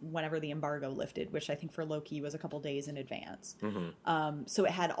reactions whenever the embargo lifted, which I think for Loki was a couple days in advance. So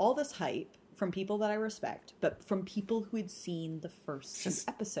it had all this hype from people that I respect, but from people who had seen the first 2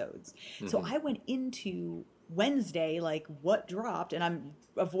 episodes. So I went into Wednesday, like, what dropped? And I'm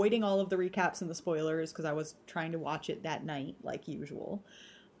avoiding all of the recaps and the spoilers because I was trying to watch it that night, like usual.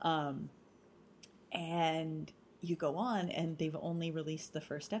 And you go on, and they've only released the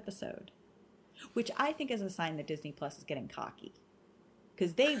first episode, which I think is a sign that Disney Plus is getting cocky.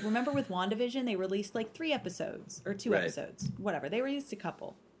 Because they, remember with WandaVision, they released like 3 episodes or 2 episodes, whatever. They released a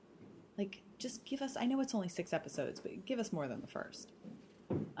couple. Like, just give us, I know it's only 6 episodes, but give us more than the first.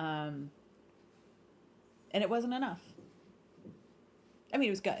 And it wasn't enough. I mean,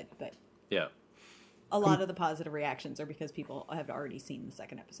 it was good, but yeah, a lot of the positive reactions are because people have already seen the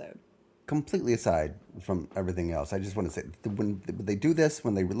second episode. Completely aside from everything else, I just want to say, when they do this,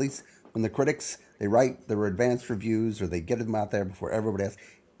 when they release, when the critics, they write their advanced reviews or they get them out there before everybody else,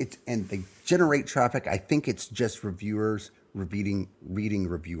 and they generate traffic, I think it's just reviewers reading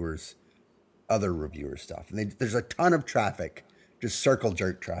reviewers, other reviewers' stuff. And there's a ton of traffic, just circle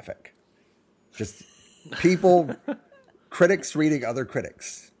jerk traffic. Just people, critics reading other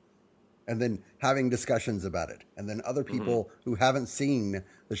critics, and then having discussions about it. And then other people who haven't seen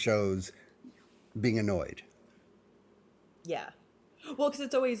the shows being annoyed. Yeah. Well, because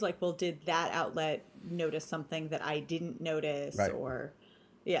it's always like, well, did that outlet notice something that I didn't notice? Right. Or,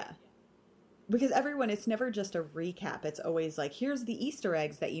 yeah. Because everyone, it's never just a recap. It's always like, here's the Easter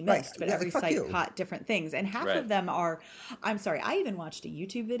eggs that you missed. Right. But every site caught different things. And half of them are, I'm sorry, I even watched a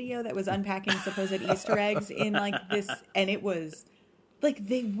YouTube video that was unpacking supposed Easter eggs in like this. And it was like,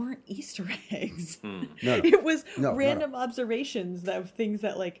 they weren't Easter eggs. No. It was random observations of things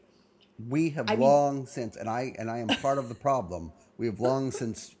that like. We have long since, and I am part of the problem. We have long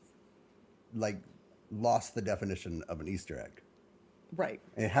since, like, lost the definition of an Easter egg. Right.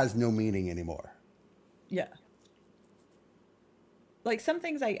 It has no meaning anymore. Yeah. Like some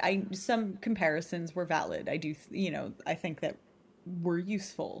things, some comparisons were valid. I do, I think that were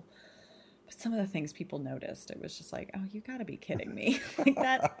useful. But some of the things people noticed, it was just like, oh, you got to be kidding me. Like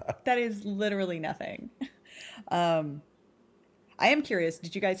that is literally nothing. I am curious.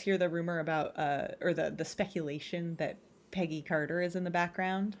 Did you guys hear the rumor about, or the speculation that Peggy Carter is in the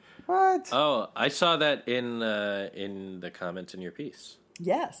background? What? Oh, I saw that in the comments in your piece.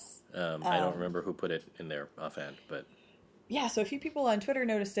 Yes. I don't remember who put it in there offhand, but yeah. So a few people on Twitter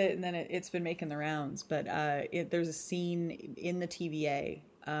noticed it, and then it's been making the rounds. But there's a scene in the TVA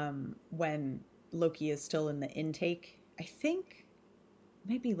when Loki is still in the intake. I think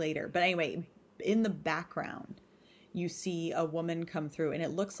maybe later, but anyway, in the background. You see a woman come through, and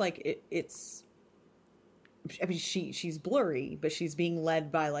it looks like it's. I mean, she's blurry, but she's being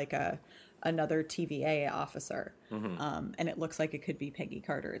led by like another TVA officer, and it looks like it could be Peggy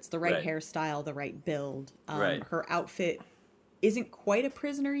Carter. It's the right hairstyle, the right build. Her outfit isn't quite a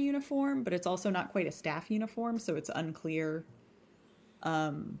prisoner uniform, but it's also not quite a staff uniform, so it's unclear.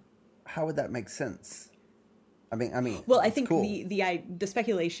 How would that make sense? I mean. Well, I think cool. the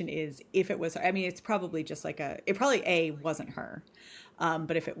speculation is if it was. I mean, it's probably just like it probably wasn't her,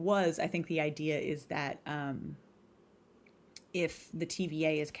 but if it was, I think the idea is that if the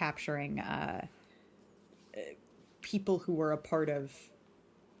TVA is capturing people who were a part of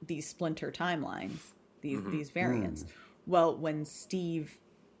these splinter timelines, these variants, well, when Steve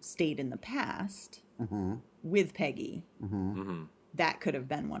stayed in the past with Peggy. That could have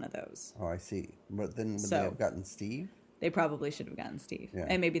been one of those. Oh, I see. But then would they have gotten Steve? They probably should have gotten Steve. Yeah.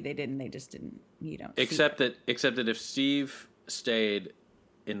 And maybe they didn't. They just didn't, Except that if Steve stayed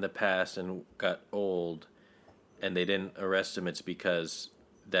in the past and got old and they didn't arrest him, it's because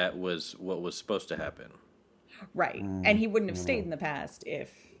that was what was supposed to happen. Right. And he wouldn't have stayed in the past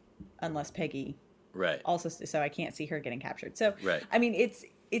unless Peggy. Right. Also, so I can't see her getting captured. So, right. I mean,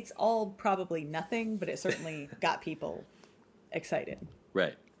 it's all probably nothing, but it certainly got people excited.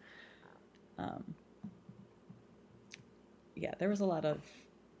 Right. Yeah, there was a lot of.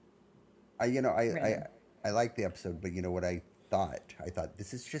 I like the episode, but you know what I thought? I thought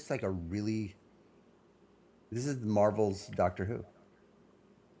this is just like this is Marvel's Doctor Who.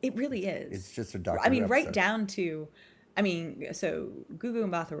 It really is. It's just a Doctor Who. I mean, episode. right down to, so Gugu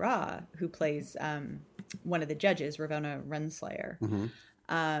Mbatha-Raw, who plays one of the judges, Ravonna Renslayer,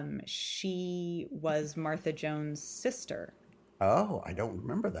 she was Martha Jones' sister. Oh, I don't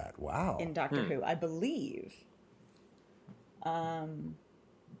remember that. Wow. In Doctor Who, I believe.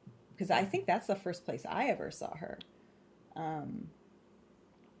 Because I think that's the first place I ever saw her.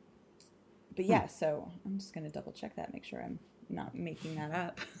 But yeah, so I'm just going to double check that, make sure I'm not making that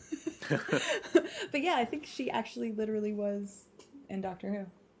up. But yeah, I think she actually literally was in Doctor Who.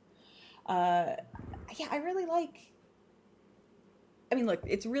 Yeah, I really like... I mean, look,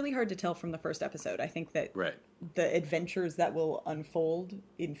 it's really hard to tell from the first episode. I think that the adventures that will unfold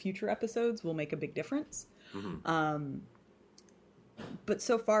in future episodes will make a big difference. Mm-hmm. But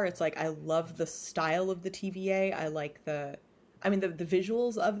so far, it's like, I love the style of the TVA. I like the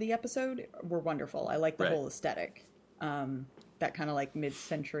visuals of the episode were wonderful. I like the whole aesthetic. That kind of like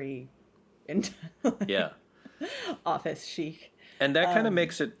mid-century office chic. And that kind of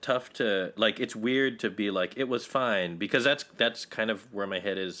makes it tough to, like, it's weird to be like, it was fine, because that's kind of where my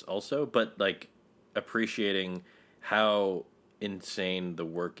head is also, but like appreciating how insane the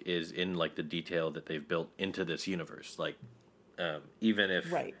work is in like the detail that they've built into this universe. Like, even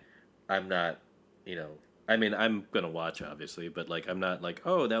if I'm not, I mean, I'm going to watch obviously, but like, I'm not like,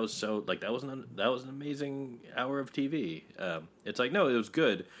 oh, that was so, like, that was an amazing hour of TV. It's like, no, it was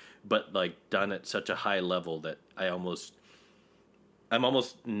good, but like done at such a high level that I'm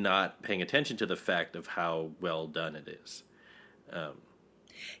almost not paying attention to the fact of how well done it is.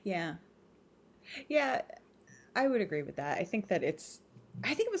 Yeah, I would agree with that. I think that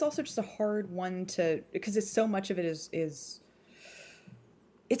I think it was also just a hard one because it's so much of it is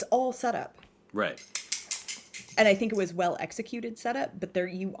it's all setup. Right. And I think it was well executed setup, but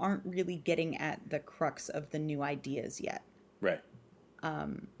you aren't really getting at the crux of the new ideas yet. Right.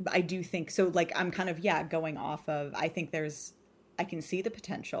 I do think so. Like, I'm kind of, going off of, I think I can see the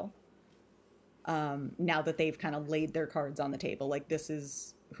potential now that they've kind of laid their cards on the table. Like, this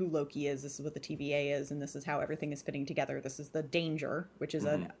is who Loki is, this is what the TVA is, and this is how everything is fitting together. This is the Danger, which is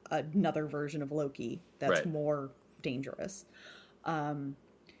another version of Loki that's more dangerous.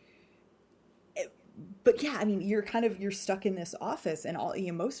 But yeah, I mean, you're stuck in this office, and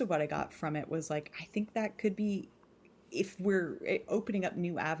most of what I got from it was like, I think that could be, if we're opening up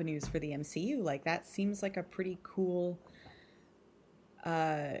new avenues for the MCU, like, that seems like a pretty cool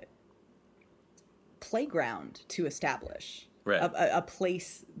playground to establish. A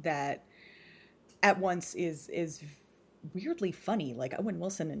place that at once is weirdly funny, like Owen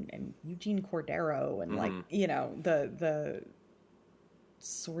Wilson and Eugene Cordero, and like, the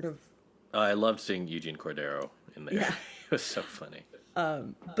sort of, I loved seeing Eugene Cordero in there. Yeah. It was so funny.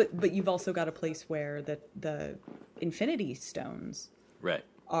 But you've also got a place where the Infinity Stones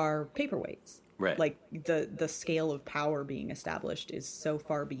are paperweights. Right. Like, the scale of power being established is so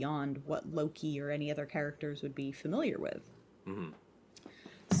far beyond what Loki or any other characters would be familiar with. Mm-hmm.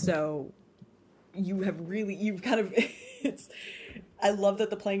 So you've kind of, I love that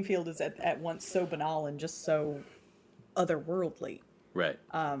the playing field is at once so banal and just so otherworldly. Right.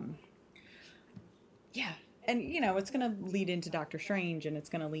 Yeah. And, it's going to lead into Doctor Strange, and it's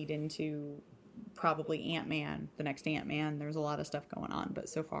going to lead into probably Ant-Man, the next Ant-Man. There's a lot of stuff going on, but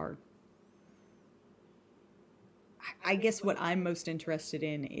so far, I guess what I'm most interested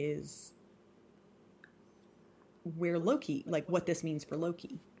in is where Loki, like, what this means for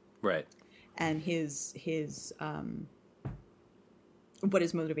Loki. Right. And his what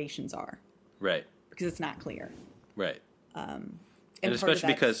his motivations are. Right. Because it's not clear. Right. And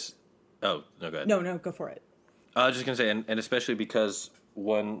especially because... Oh, no, go ahead. No, go for it. I was just going to say, and especially because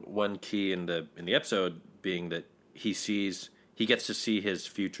one key in the episode being that he gets to see his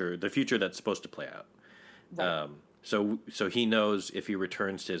future, the future that's supposed to play out. Right. So he knows if he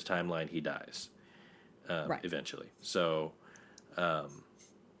returns to his timeline, he dies eventually. So yeah,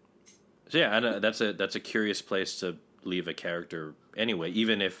 I know that's a curious place to leave a character anyway,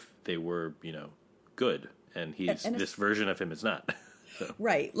 even if they were, good, and this version of him is not. So.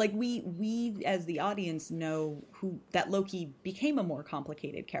 Right. Like, we as the audience know that Loki became a more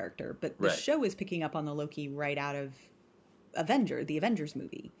complicated character, but the show is picking up on the Loki right out of the Avengers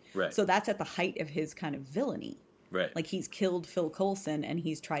movie. Right. So that's at the height of his kind of villainy. Right. Like, he's killed Phil Coulson, and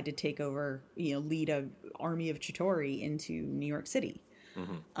he's tried to take over, lead a army of Chitauri into New York City.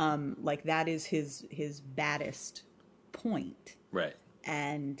 Mm-hmm. Like, that is his baddest point. Right.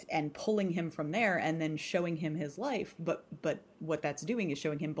 And pulling him from there, and then showing him his life, but what that's doing is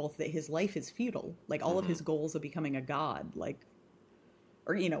showing him both that his life is futile, like all of his goals of becoming a god, like,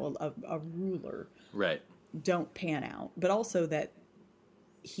 or a ruler, don't pan out, but also that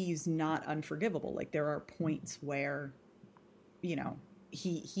he's not unforgivable. Like, there are points where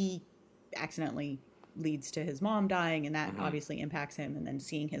he accidentally leads to his mom dying, and that obviously impacts him, and then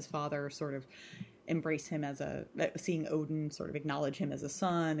seeing his father sort of embrace him seeing Odin sort of acknowledge him as a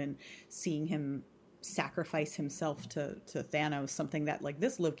son, and seeing him sacrifice himself to Thanos, something that, like,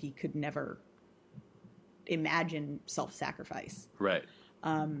 this Loki could never imagine self-sacrifice. Right.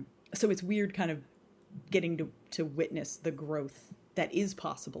 So it's weird kind of getting to witness the growth that is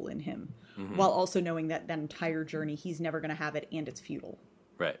possible in him, while also knowing that that entire journey, he's never going to have it and it's futile.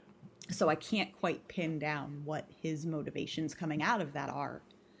 Right. So I can't quite pin down what his motivations coming out of that are.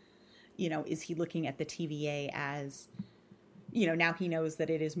 You know, is he looking at the TVA as, you know, now he knows that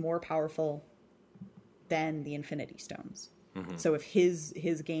it is more powerful than the Infinity Stones. So if his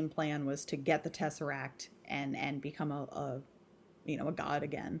game plan was to get the Tesseract and become a god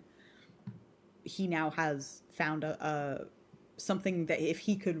again, he now has found a something that if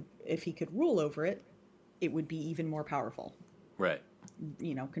he could rule over it, it would be even more powerful. Right.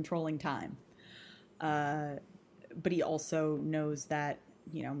 You know, controlling time. But he also knows that,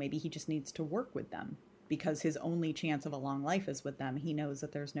 you know, maybe he just needs to work with them because his only chance of a long life is with them. He knows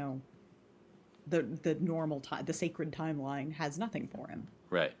that there's no, the normal time, the sacred timeline has nothing for him.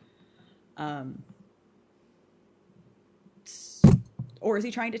 Right. Or is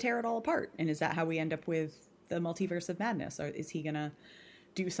he trying to tear it all apart? And is that how we end up with the multiverse of madness? Or is he going to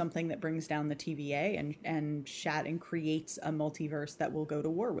do something that brings down the TVA and creates a multiverse that will go to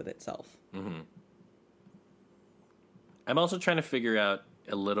war with itself? I'm also trying to figure out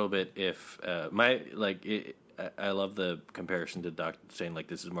a little bit if I love the comparison to saying like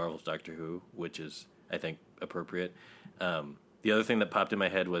this is Marvel's Doctor Who, which is I think appropriate. The other thing that popped in my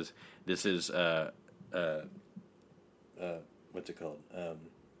head was this is what's it called?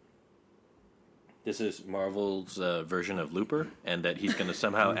 This is Marvel's version of Looper, and that he's going to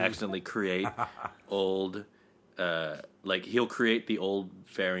somehow accidentally create old, he'll create the old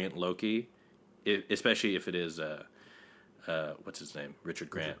variant Loki, especially if it is what's his name, Richard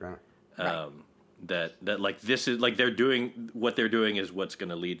Grant. That like this is like they're doing is what's going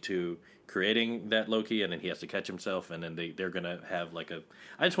to lead to creating that Loki, and then he has to catch himself, and then they're going to have like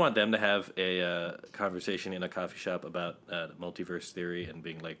I just want them to have a conversation in a coffee shop about multiverse theory and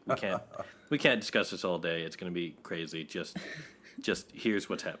being like, we can't discuss this all day. It's going to be crazy. Just here's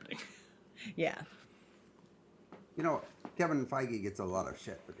what's happening. Yeah. You know, Kevin Feige gets a lot of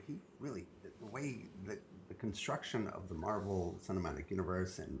shit, but he really, the way the construction of the Marvel Cinematic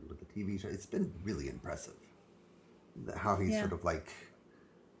Universe and with the TV show, it's been really impressive. How he's sort of like,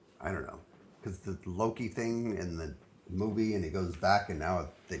 I don't know, because the Loki thing in the movie, and he goes back, and now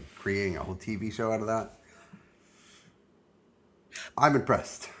they're creating a whole TV show out of that. I'm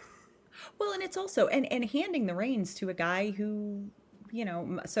impressed. Well, and it's also, and handing the reins to a guy who, you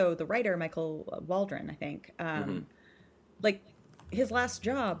know, so the writer, Michael Waldron, I think, like, his last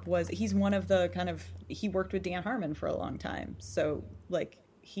job was, he's one of the he worked with Dan Harmon for a long time. So, like,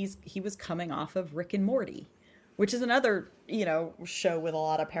 he was coming off of Rick and Morty, which is another, you know, show with a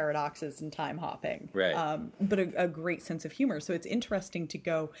lot of paradoxes and time hopping. Right. But a great sense of humor. So it's interesting to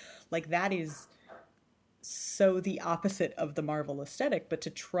go, like, that is so the opposite of the Marvel aesthetic, but to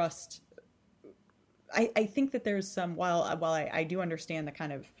trust... I think that there's some, while I do understand the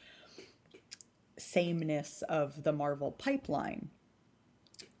kind of sameness of the Marvel pipeline,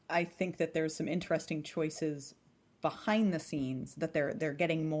 I think that there's some interesting choices behind the scenes that they're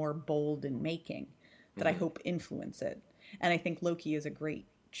getting more bold in making that I hope influence it. And I think Loki is a great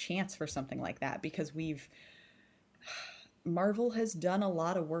chance for something like that, because Marvel has done a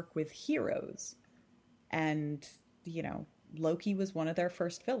lot of work with heroes, and, you know, Loki was one of their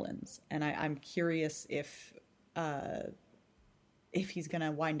first villains, and I'm curious if he's going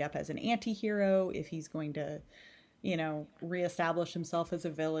to wind up as an anti-hero, if he's going to, you know, reestablish himself as a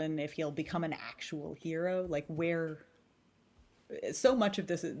villain, if he'll become an actual hero, like where... So much of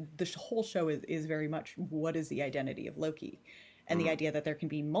this whole show is very much, what is the identity of Loki? And the idea that there can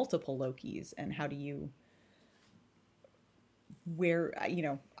be multiple Lokis, and how do you... where, you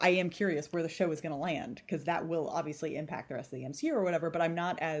know, I am curious where the show is going to land, because that will obviously impact the rest of the MCU or whatever, but I'm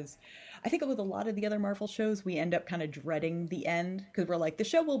not as... I think with a lot of the other Marvel shows, we end up kind of dreading the end, because we're like, the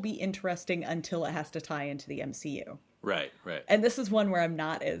show will be interesting until it has to tie into the MCU. Right, right. And this is one where I'm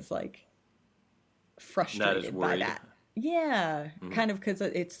not as, like, frustrated by that. Yeah, kind of, because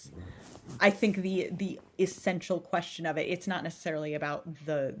it's... I think the essential question of it, it's not necessarily about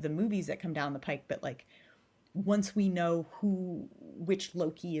the movies that come down the pike, but, like, once we know which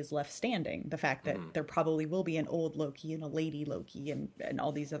Loki is left standing, the fact that there probably will be an old Loki and a lady Loki and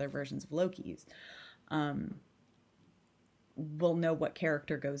all these other versions of Lokis, we'll know what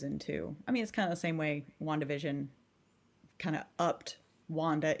character goes into. I mean, it's kind of the same way WandaVision kind of upped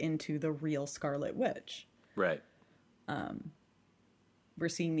Wanda into the real Scarlet Witch. Right. We're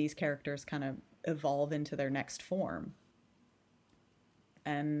seeing these characters kind of evolve into their next form.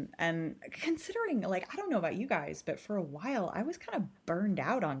 And considering, like, I don't know about you guys, but for a while I was kind of burned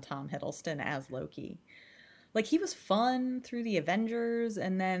out on Tom Hiddleston as Loki. Like, he was fun through the Avengers,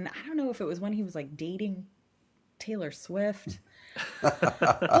 and then I don't know if it was when he was, like, dating Taylor Swift,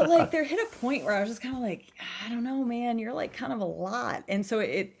 But like there hit a point where I was just kind of like, I don't know, man, you're like kind of a lot. And so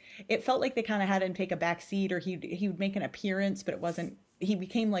it felt like they kind of had him take a back seat, or he would make an appearance, but it wasn't, he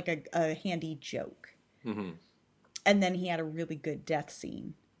became like a handy joke. Mm-hmm. And then he had a really good death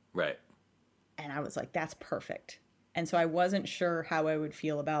scene. Right. And I was like, that's perfect. And so I wasn't sure how I would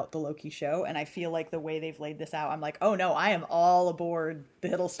feel about the Loki show. And I feel like the way they've laid this out, I'm like, oh no, I am all aboard the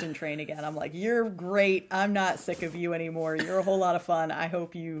Hiddleston train again. I'm like, you're great. I'm not sick of you anymore. You're a whole lot of fun. I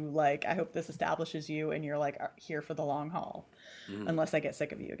hope this establishes you and you're like here for the long haul. Mm-hmm. Unless I get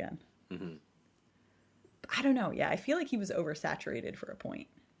sick of you again. Mm-hmm. I don't know. Yeah, I feel like he was oversaturated for a point.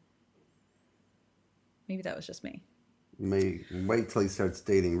 Maybe that was just me. Wait till he starts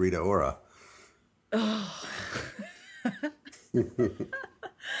dating Rita Ora. Oh.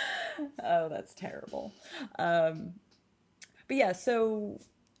 Oh, that's terrible. But yeah, so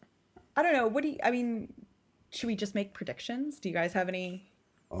I don't know. Should we just make predictions? Do you guys have any?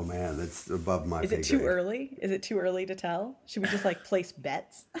 Oh man, that's above my Is it too early? Is it too early to tell? Should we just like place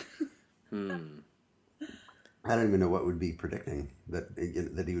bets? I don't even know what would be predicting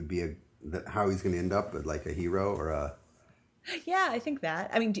that he would be how he's going to end up, like a hero or a. Yeah, I think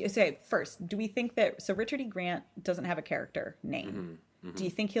that. First, do we think that... So Richard E. Grant doesn't have a character name. Mm-hmm, mm-hmm. Do you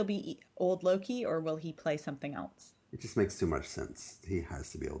think he'll be old Loki, or will he play something else? It just makes too much sense. He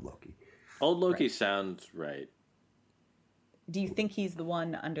has to be old Loki. Old Loki sounds right. Do you think he's the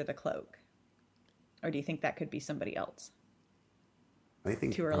one under the cloak? Or do you think that could be somebody else? I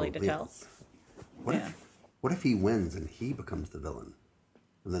think too early to tell? What if he wins and he becomes the villain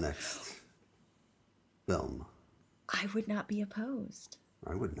in the next film? I would not be opposed.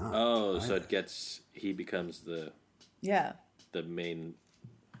 I would not. Oh, so he becomes the main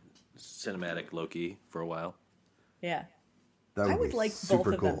cinematic Loki for a while. Yeah. I would like both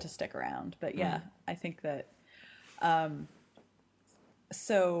of them to stick around, but yeah, I think that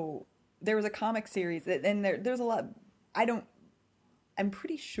so there was a comic series and there's a lot I'm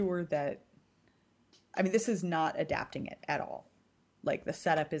pretty sure that this is not adapting it at all. Like the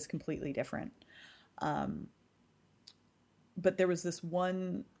setup is completely different. But there was this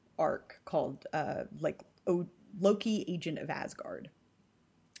one arc called Loki, Agent of Asgard.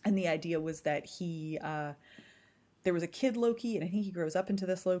 And the idea was that there was a kid Loki, and I think he grows up into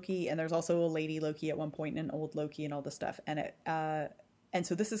this Loki, and there's also a lady Loki at one point, and an old Loki, and all this stuff. And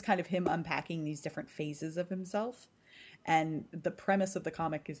so this is kind of him unpacking these different phases of himself. And the premise of the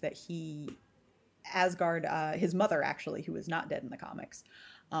comic is that Asgard, his mother actually, who is not dead in the comics,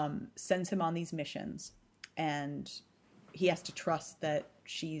 sends him on these missions, and he has to trust that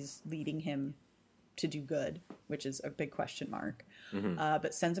she's leading him to do good, which is a big question mark. Mm-hmm.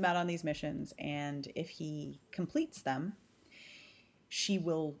 But sends him out on these missions, and if he completes them,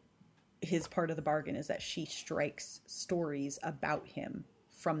 his part of the bargain is that she strikes stories about him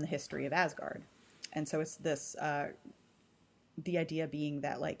from the history of Asgard. And so it's this, the idea being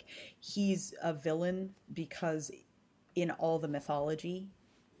that like he's a villain because in all the mythology,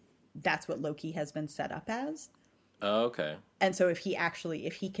 that's what Loki has been set up as. Oh, okay. And so if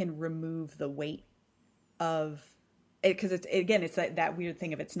he can remove the weight of it, because it's that weird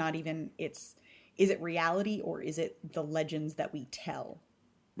thing of is it reality or is it the legends that we tell?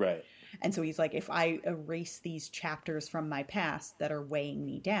 Right. And so he's like, if I erase these chapters from my past that are weighing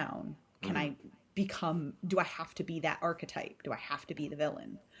me down, can I do I have to be that archetype? Do I have to be the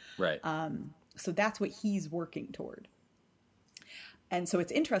villain? Right. So that's what he's working toward. And so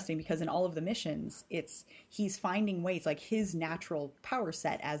it's interesting because in all of the missions, he's finding ways, like his natural power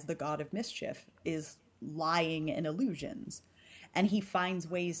set as the god of mischief is lying and illusions. And he finds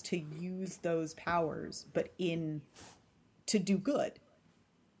ways to use those powers, but to do good.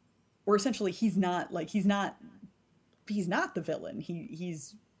 Or essentially he's not the villain.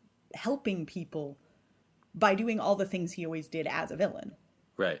 He's helping people by doing all the things he always did as a villain.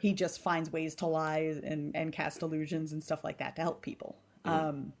 Right. He just finds ways to lie and cast illusions and stuff like that to help people.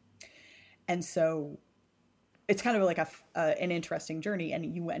 Mm-hmm. And so it's kind of like an interesting journey.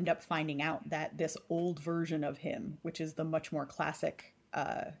 And you end up finding out that this old version of him, which is the much more classic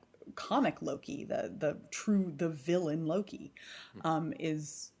comic Loki, the villain Loki,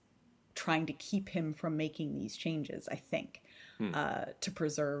 is trying to keep him from making these changes, I think, to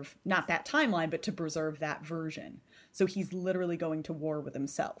preserve, not that timeline, but to preserve that version. So he's literally going to war with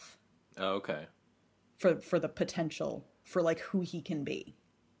himself. Oh, okay. For the potential, for like who he can be.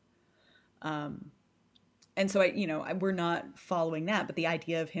 And so we're not following that, but the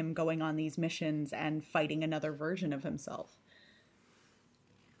idea of him going on these missions and fighting another version of himself.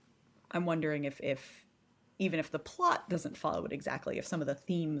 I'm wondering if even if the plot doesn't follow it exactly, if some of the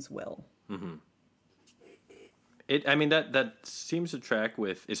themes will. Mm-hmm. I mean, that seems to track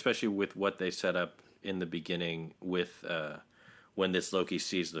with, especially with what they set up in the beginning with when this Loki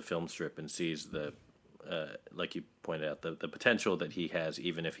sees the film strip and sees the, like you pointed out, the potential that he has,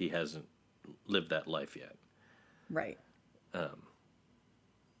 even if he hasn't lived that life yet. Right.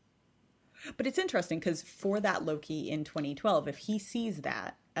 But it's interesting because for that Loki in 2012, if he sees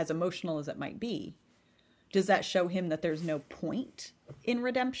that, as emotional as it might be, does that show him that there's no point in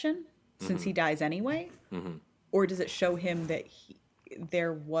redemption since he dies anyway? Mm-hmm. Or does it show him that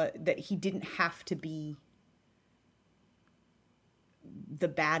he didn't have to be the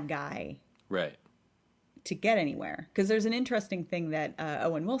bad guy, right, to get anywhere? Because there's an interesting thing that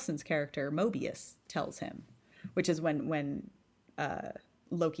Owen Wilson's character Mobius tells him, which is when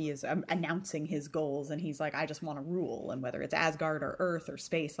Loki is announcing his goals, and he's like, I just want to rule, and whether it's Asgard or Earth or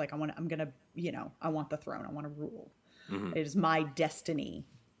space, like I want the throne, I want to rule. Mm-hmm. It is my destiny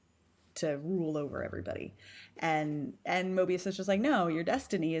to rule over everybody. And Mobius is just like, no, your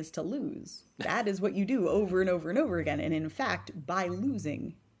destiny is to lose. That is what you do over and over and over again. And in fact, by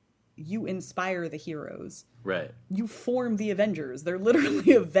losing, you inspire the heroes. Right. You form the Avengers. They're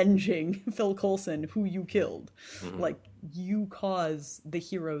literally avenging Phil Coulson, who you killed. Mm-hmm. Like, you cause the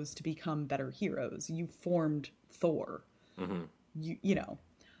heroes to become better heroes. You formed Thor. Mm-hmm. You know.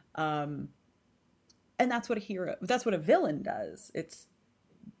 And that's what a villain does. It's,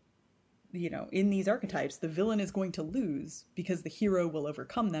 you know, in these archetypes, the villain is going to lose because the hero will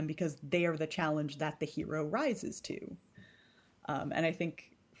overcome them because they are the challenge that the hero rises to. And I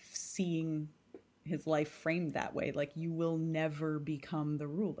think seeing his life framed that way, like, you will never become the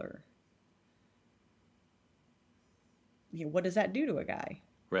ruler. You know, what does that do to a guy?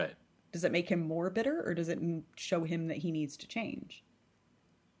 Right. Does it make him more bitter, or does it show him that he needs to change?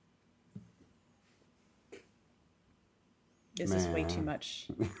 Is this way too much?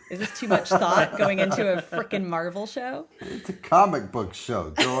 Is this too much thought going into a frickin' Marvel show? It's a comic book show,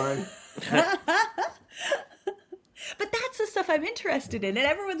 Dory. But that's the stuff I'm interested in. And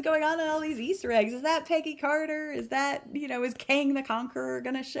everyone's going on all these Easter eggs. Is that Peggy Carter? Is that, is Kang the Conqueror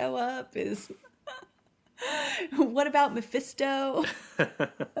going to show up? What about Mephisto?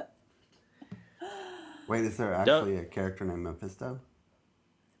 Wait, is there actually a character named Mephisto?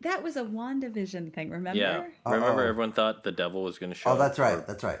 That was a WandaVision thing, remember? Yeah. Remember everyone thought the devil was going to show up? Oh, that's right.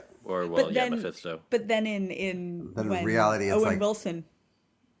 That's right. Or, Mephisto. But then in reality, it's Owen Wilson...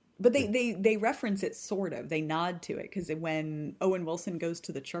 But they reference it sort of. They nod to it because when Owen Wilson goes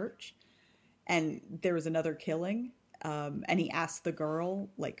to the church and there was another killing, and he asks the girl,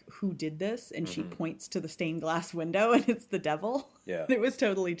 like, who did this? And she points to the stained glass window and it's the devil. Yeah. It was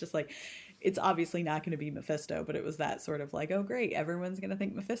totally just like, it's obviously not going to be Mephisto, but it was that sort of like, oh, great, everyone's going to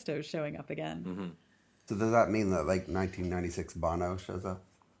think Mephisto's showing up again. Mm-hmm. So does that mean that, like, 1996 Bono shows up?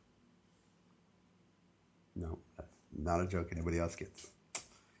 No, that's not a joke anybody else gets.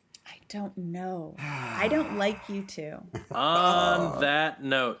 I don't know. I don't like you two. On that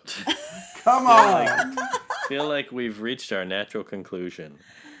note. Come on. Feel like we've reached our natural conclusion.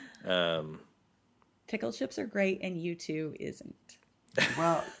 Pickle chips are great and you two isn't.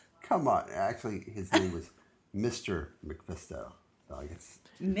 Well, come on. Actually, his name was Mr. McFisto. So I guess.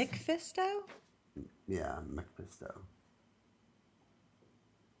 McFisto? Yeah, McFisto.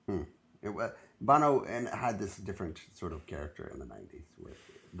 Bono had this different sort of character in the 90s with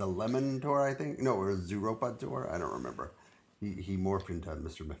the Lemon Tour, I think. No, or Zooropa Tour. I don't remember. He morphed into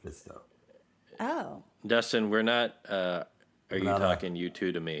Mr. Mephisto. Oh. Dustin, we're not... are you talking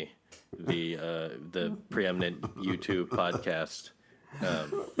U2 to me? The preeminent U2 podcast.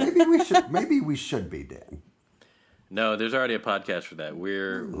 Maybe we should be, Dan. No, there's already a podcast for that.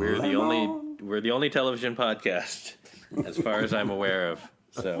 We're the only television podcast, as far as I'm aware of.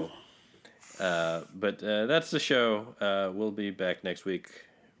 So... but that's the show. We'll be back next week,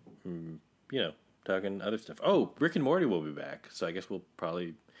 talking other stuff. Oh, Rick and Morty will be back. So I guess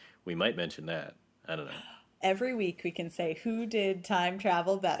we might mention that. I don't know. Every week we can say, who did time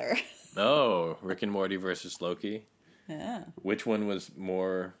travel better? Oh, Rick and Morty versus Loki. Yeah. Which one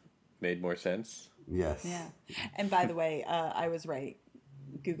made more sense? Yes. Yeah. And by the way, I was right.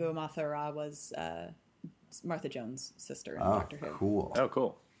 Gugu Mbatha-Raw was Martha Jones' sister in Doctor Who. Cool. Oh,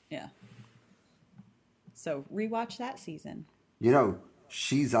 cool. Yeah. So rewatch that season.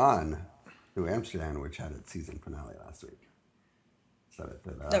 She's on New Amsterdam, which had its season finale last week.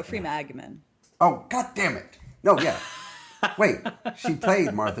 Freema Agyeman. Oh, God damn it. No, yeah. Wait, she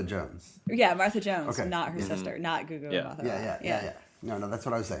played Martha Jones. Yeah, Martha Jones, not her sister, not Gugu Mbatha-Raw. Yeah. No, that's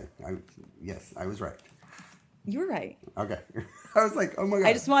what I was saying. Yes, I was right. You were right. Okay. I was like, oh my God.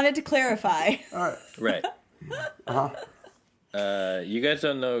 I just wanted to clarify. All right. Right. Uh-huh. You guys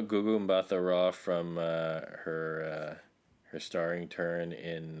don't know Gugu Mbatha Raw from her starring turn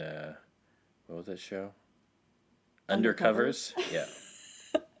in what was that show? Undercovers? Yeah.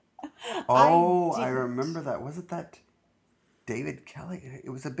 Oh, I remember that. Was it that David Kelly? It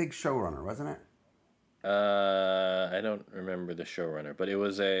was a big showrunner, wasn't it? I don't remember the showrunner, but it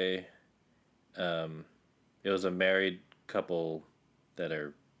was a married couple that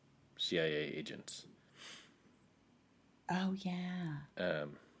are CIA agents. Oh yeah. I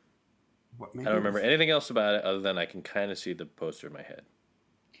don't remember anything else about it other than I can kind of see the poster in my head.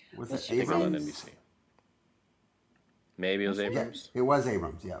 Was it I think it was on Abrams? NBC. Maybe it was Abrams. Yeah, it was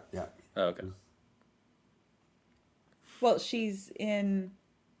Abrams. Yeah, yeah. Oh, okay. Well, she's in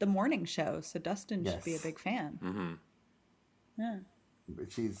the morning show, so Dustin should be a Yes. big fan. Mm-hmm. Yeah.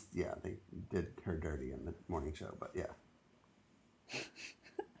 But they did her dirty in the morning show, but yeah.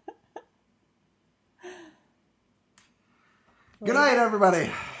 Good night, everybody.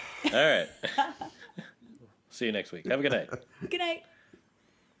 All right. See you next week. Have a good night. Good night.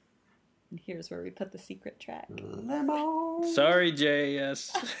 And here's where we put the secret track. Lemon. Sorry,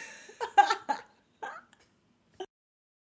 JS.